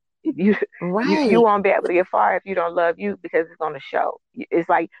far. If you you Right. won't be able to get far if you don't love you because it's going to show. It's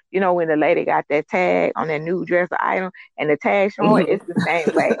like when the lady got that tag on that new dress or item and the tag showing, it's the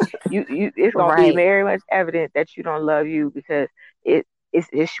same way. It's going to be Right. very much evident that you don't love you because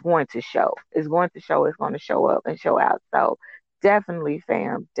it's going to show. It's going to show. It's going to show up and show out. So definitely,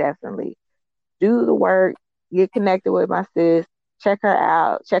 fam, definitely do the work, get connected with my sis, check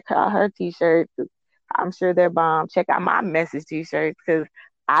out her t-shirts. I'm sure they're bomb. Check out my message t-shirts because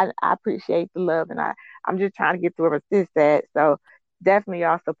I appreciate the love and I'm just trying to get to where my sis at. So definitely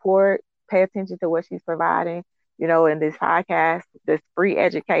y'all support, pay attention to what she's providing, in this podcast, this free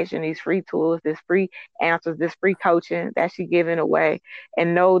education, these free tools, this free answers, this free coaching that she's giving away.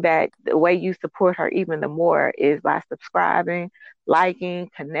 And know that the way you support her even the more is by subscribing, liking,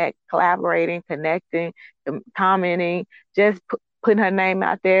 collaborating, connecting, commenting, just putting her name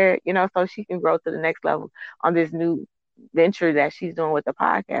out there, so she can grow to the next level on this new venture that she's doing with the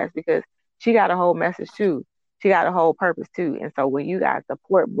podcast because she got a whole message too. She got a whole purpose too. And so when you guys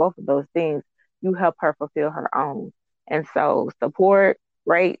support both of those things, you help her fulfill her own. And so support,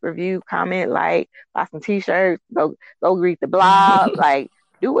 rate, review, comment, buy some t-shirts, go greet the blog,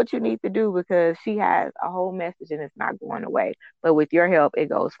 do what you need to do because she has a whole message and it's not going away. But with your help, it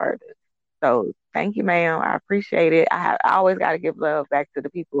goes further. So thank you, ma'am. I appreciate it. I always got to give love back to the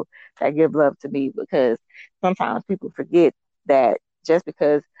people that give love to me because sometimes people forget that just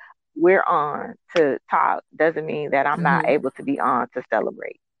because we're on to talk doesn't mean that I'm not Mhm. able to be on to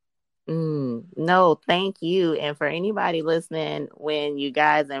celebrate. No, thank you. And for anybody listening, when you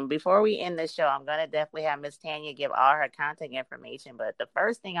guys, and before we end the show, I'm going to definitely have Miss Tanya give all her contact information. But the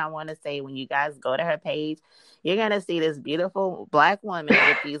first thing I want to say, when you guys go to her page, you're going to see this beautiful Black woman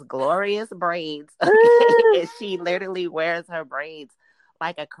with these glorious braids. Okay. And she literally wears her braids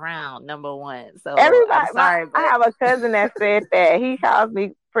like a crown, number one. So I'm Everybody, sorry, I but have a cousin that said that he calls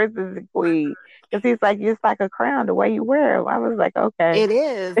me princess and queen because he's like, it's like a crown the way you wear it. I was like, okay. it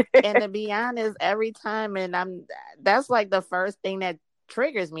is. And to be honest, every time, and that's like the first thing that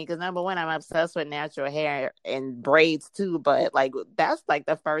triggers me because number one, I'm obsessed with natural hair and braids too. But like, that's like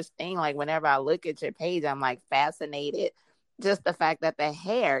the first thing. Like, whenever I look at your page, I'm like fascinated. Just the fact that the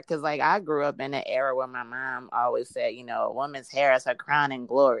hair, because like I grew up in an era where my mom always said, a woman's hair is her crown and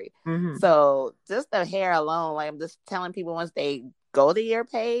glory. Hmm. So just the hair alone, like I'm just telling people once they go to your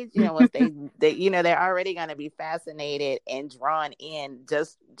page, once they're already going to be fascinated and drawn in.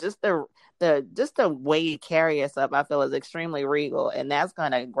 Just the way you carry yourself, I feel is extremely regal, and that's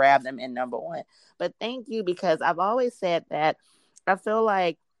going to grab them in number one. But thank you, because I've always said that I feel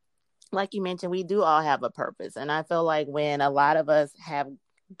like you mentioned, we do all have a purpose. And I feel like when a lot of us have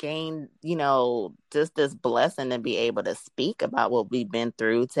gained, just this blessing to be able to speak about what we've been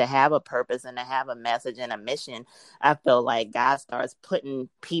through, to have a purpose and to have a message and a mission, I feel like God starts putting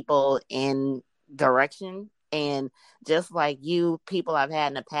people in direction. And just like you, people I've had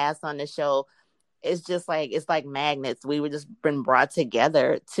in the past on the show, it's like magnets. We were just been brought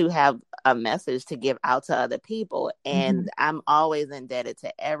together to have a message to give out to other people. Hmm. And I'm always indebted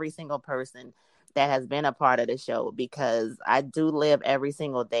to every single person that has been a part of the show, because I do live every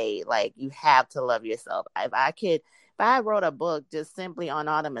single day. Like, you have to love yourself. If I wrote a book just simply on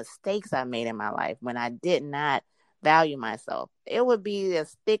all the mistakes I made in my life when I did not value myself, it would be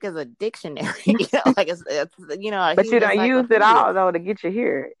as thick as a dictionary, like it's a But huge you don't use it encyclopedia. all though to get you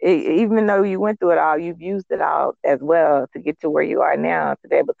here. Even though you went through it all, you've used it all as well to get to where you are now, to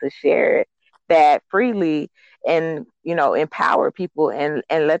be able to share it that freely and empower people and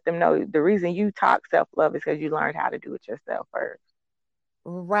let them know the reason you talk self love is because you learned how to do it yourself first.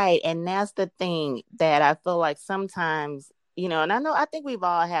 Right. And that's the thing that I feel like sometimes, and I think we've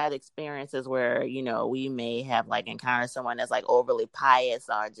all had experiences where, we may have like encountered someone that's like overly pious,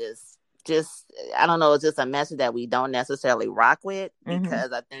 or just, I don't know, it's just a message that we don't necessarily rock with. Hmm.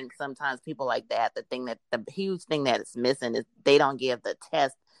 Because I think sometimes people like that, the huge thing that is missing is they don't give the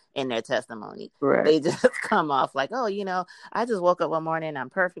test in their testimony. Correct. They just come off like, oh, I just woke up one morning, I'm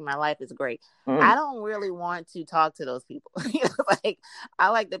perfect, my life is great. Mm. I don't really want to talk to those people. Like, I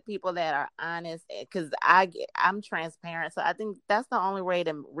like the people that are honest, because I'm transparent. So I think that's the only way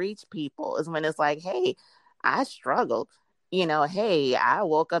to reach people, is when it's like, hey, I struggled. Hey, I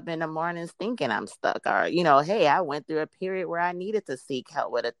woke up in the mornings thinking I'm stuck, or hey, I went through a period where I needed to seek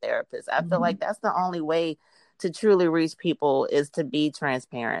help with a therapist. I feel Hmm. like that's the only way to truly reach people, is to be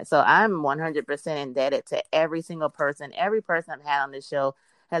transparent. So I'm 100% indebted to every single person. Every person I've had on the show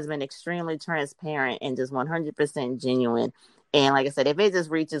has been extremely transparent and just 100% genuine. And like I said, if it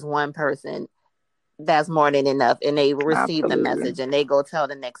just reaches one person, that's more than enough. And they receive the Absolutely. message, and they go tell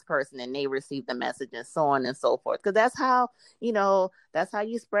the next person, and they receive the message, and so on and so forth. Because that's how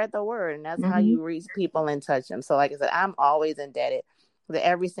you spread the word, and that's how Hmm. you reach people and touch them. So, like I said, I'm always indebted to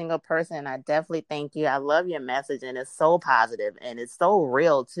every single person. And I definitely thank you. I love your message, and it's so positive and it's so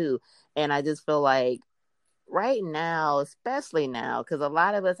real too. And I just feel like right now, especially now, because a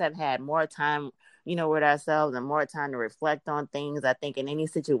lot of us have had more time, with ourselves, and more time to reflect on things. I think in any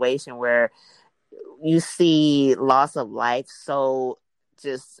situation where you see loss of life so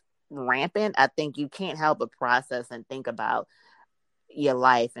just rampant, I think you can't help but process and think about your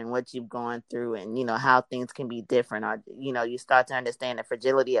life and what you've gone through, and how things can be different, or you start to understand the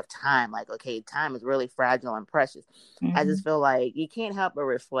fragility of time. Like, okay, time is really fragile and precious. I Hmm. just feel like you can't help but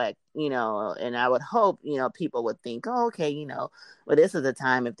reflect, and I would hope people would think, oh, okay, well, this is a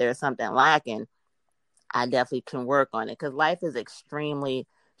time, if there's something lacking, I definitely can work on it, because life is extremely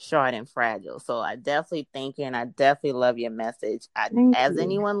short and fragile. So I definitely thank you, and I definitely love your message. Thank As you.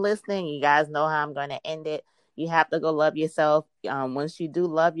 anyone listening, you guys know how I'm going to end it. You have to go love yourself. Once you do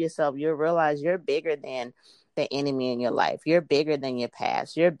love yourself, you'll realize you're bigger than the enemy in your life. You're bigger than your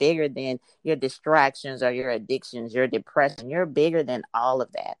past. You're bigger than your distractions or your addictions, your depression. You're bigger than all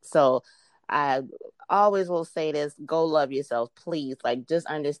of that. So I always will say this: go love yourself, please. Like, just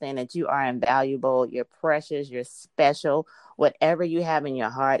understand that you are invaluable, you're precious, you're special. Whatever you have in your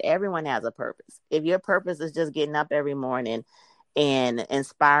heart, everyone has a purpose. If your purpose is just getting up every morning and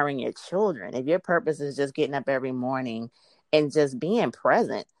inspiring your children, if your purpose is just getting up every morning and just being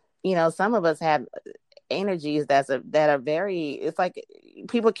present some of us have energies that are very, it's like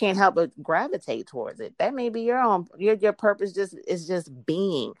people can't help but gravitate towards it. That may be your purpose, just is just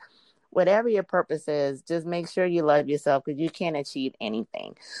being. Whatever your purpose is, just make sure you love yourself, because you can't achieve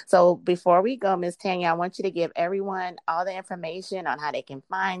anything. So before we go, Miss Tanya, I want you to give everyone all the information on how they can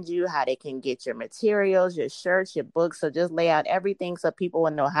find you, how they can get your materials, your shirts, your books. So just lay out everything so people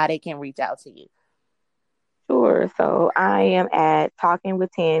will know how they can reach out to you. Sure. So I am at Talking with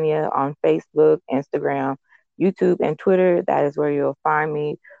Tanya on Facebook, Instagram, YouTube, and Twitter. That is where you'll find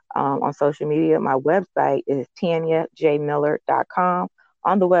me on social media. My website is tanyajmiller.com.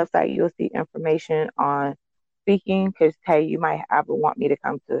 On the website, you'll see information on speaking, because, hey, you might ever want me to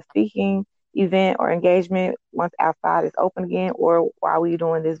come to a speaking event or engagement once outside is open again, or while we're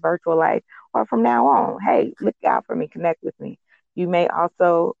doing this virtual life, or from now on. Hey, look out for me, connect with me. You may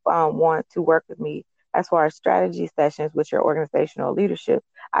also want to work with me as far as strategy sessions with your organizational leadership.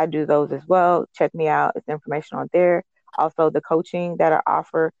 I do those as well. Check me out. It's information on there. Also, the coaching that I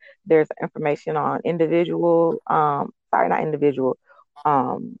offer, there's information on individual, sorry, not individual,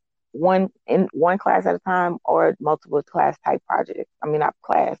 um, one class at a time, or multiple class type projects. I mean, not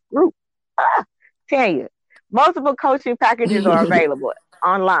class, group. Ah, tell you, multiple coaching packages are available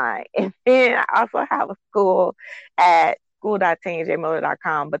online. And then I also have a school at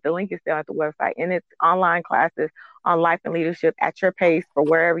school.tanyajmiller.com, but the link is still at the website. And it's online classes on life and leadership at your pace, for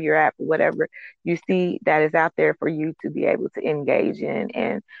wherever you're at, for whatever you see that is out there for you to be able to engage in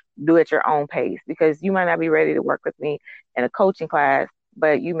and do at your own pace. Because you might not be ready to work with me in a coaching class,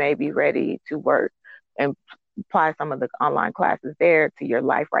 but you may be ready to work and apply some of the online classes there to your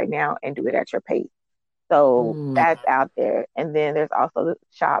life right now and do it at your pace. So Mm. that's out there. And then there's also the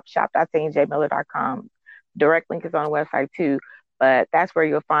shop.tanyjmiller.com. Direct link is on the website too. But that's where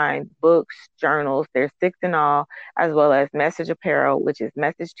you'll find books, journals. There's six in all, as well as message apparel, which is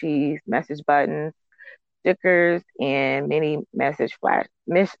message tees, message buttons, stickers, and mini message flashcards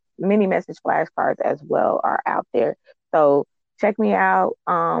as well are out there. So check me out.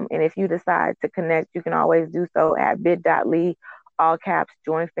 And if you decide to connect, you can always do so at bit.ly, all caps,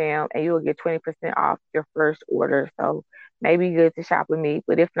 join fam, and you will get 20% off your first order. So maybe good to shop with me.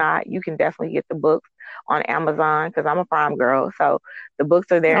 But if not, you can definitely get the books on Amazon, because I'm a Prime girl. So the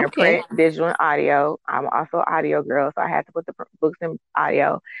books are there in Okay. print, digital, and audio. I'm also an audio girl, so I had to put the books in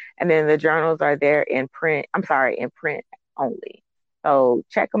audio. And then the journals are there in print. I'm sorry, in print only. So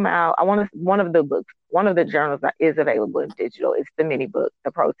check them out. One of the journals that is available in digital. It's the mini book,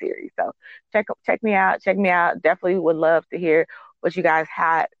 the Pro Series. So check me out. Check me out. Definitely would love to hear what you guys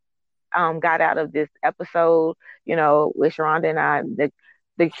had got out of this episode. With Sharonda and I,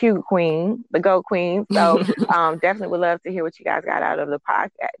 the Q Queen, the Go Queen. So definitely would love to hear what you guys got out of the podcast,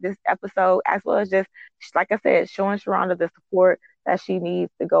 this episode, as well as just, like I said, showing Sharonda the support that she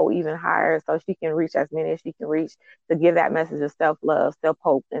needs to go even higher, so she can reach as many as she can reach, to give that message of self-love,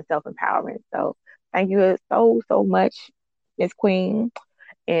 self-hope, and self-empowerment. So thank you so much, Miss Queen.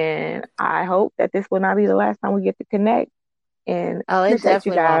 And I hope that this will not be the last time we get to connect. And Oh, it appreciate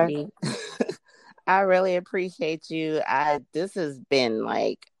you definitely won't guys. be. I really appreciate you. This has been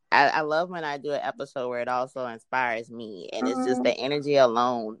like, I love when I do an episode where it also inspires me. And it's just the energy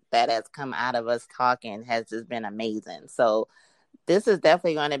alone that has come out of us talking has just been amazing. So this is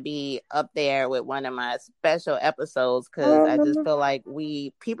definitely going to be up there with one of my special episodes, because I just feel like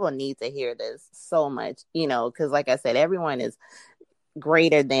people need to hear this so much, because like I said, everyone is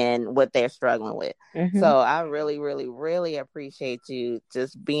greater than what they're struggling with. Mm-hmm. So I really, really, really appreciate you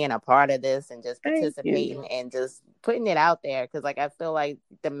just being a part of this and just Thank you. participating and just putting it out there. Cause like I feel like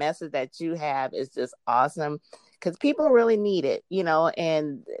the message that you have is just awesome, because people really need it,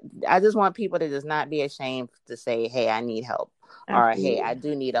 and I just want people to just not be ashamed to say, hey, I need help, or hey, I Absolutely.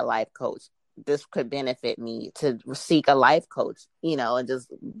 do need a life coach. This could benefit me to seek a life coach, and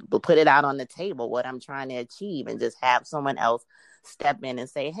just put it out on the table, what I'm trying to achieve, and just have someone else step in and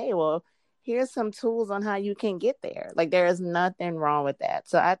say, hey, well, here's some tools on how you can get there. Like, there is nothing wrong with that.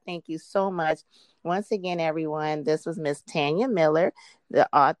 So I thank you so much. Once again, everyone, this was Miss Tanya Miller, the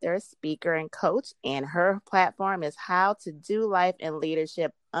author, speaker, and coach, and her platform is How to Do Life and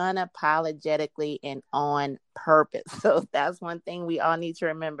Leadership Unapologetically and on Purpose. So that's one thing we all need to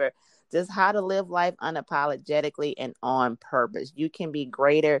remember, just how to live life unapologetically and on purpose. You can be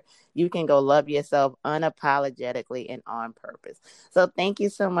greater. You can go love yourself unapologetically and on purpose. So thank you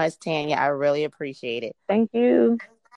so much, Tanya. I really appreciate it. Thank you.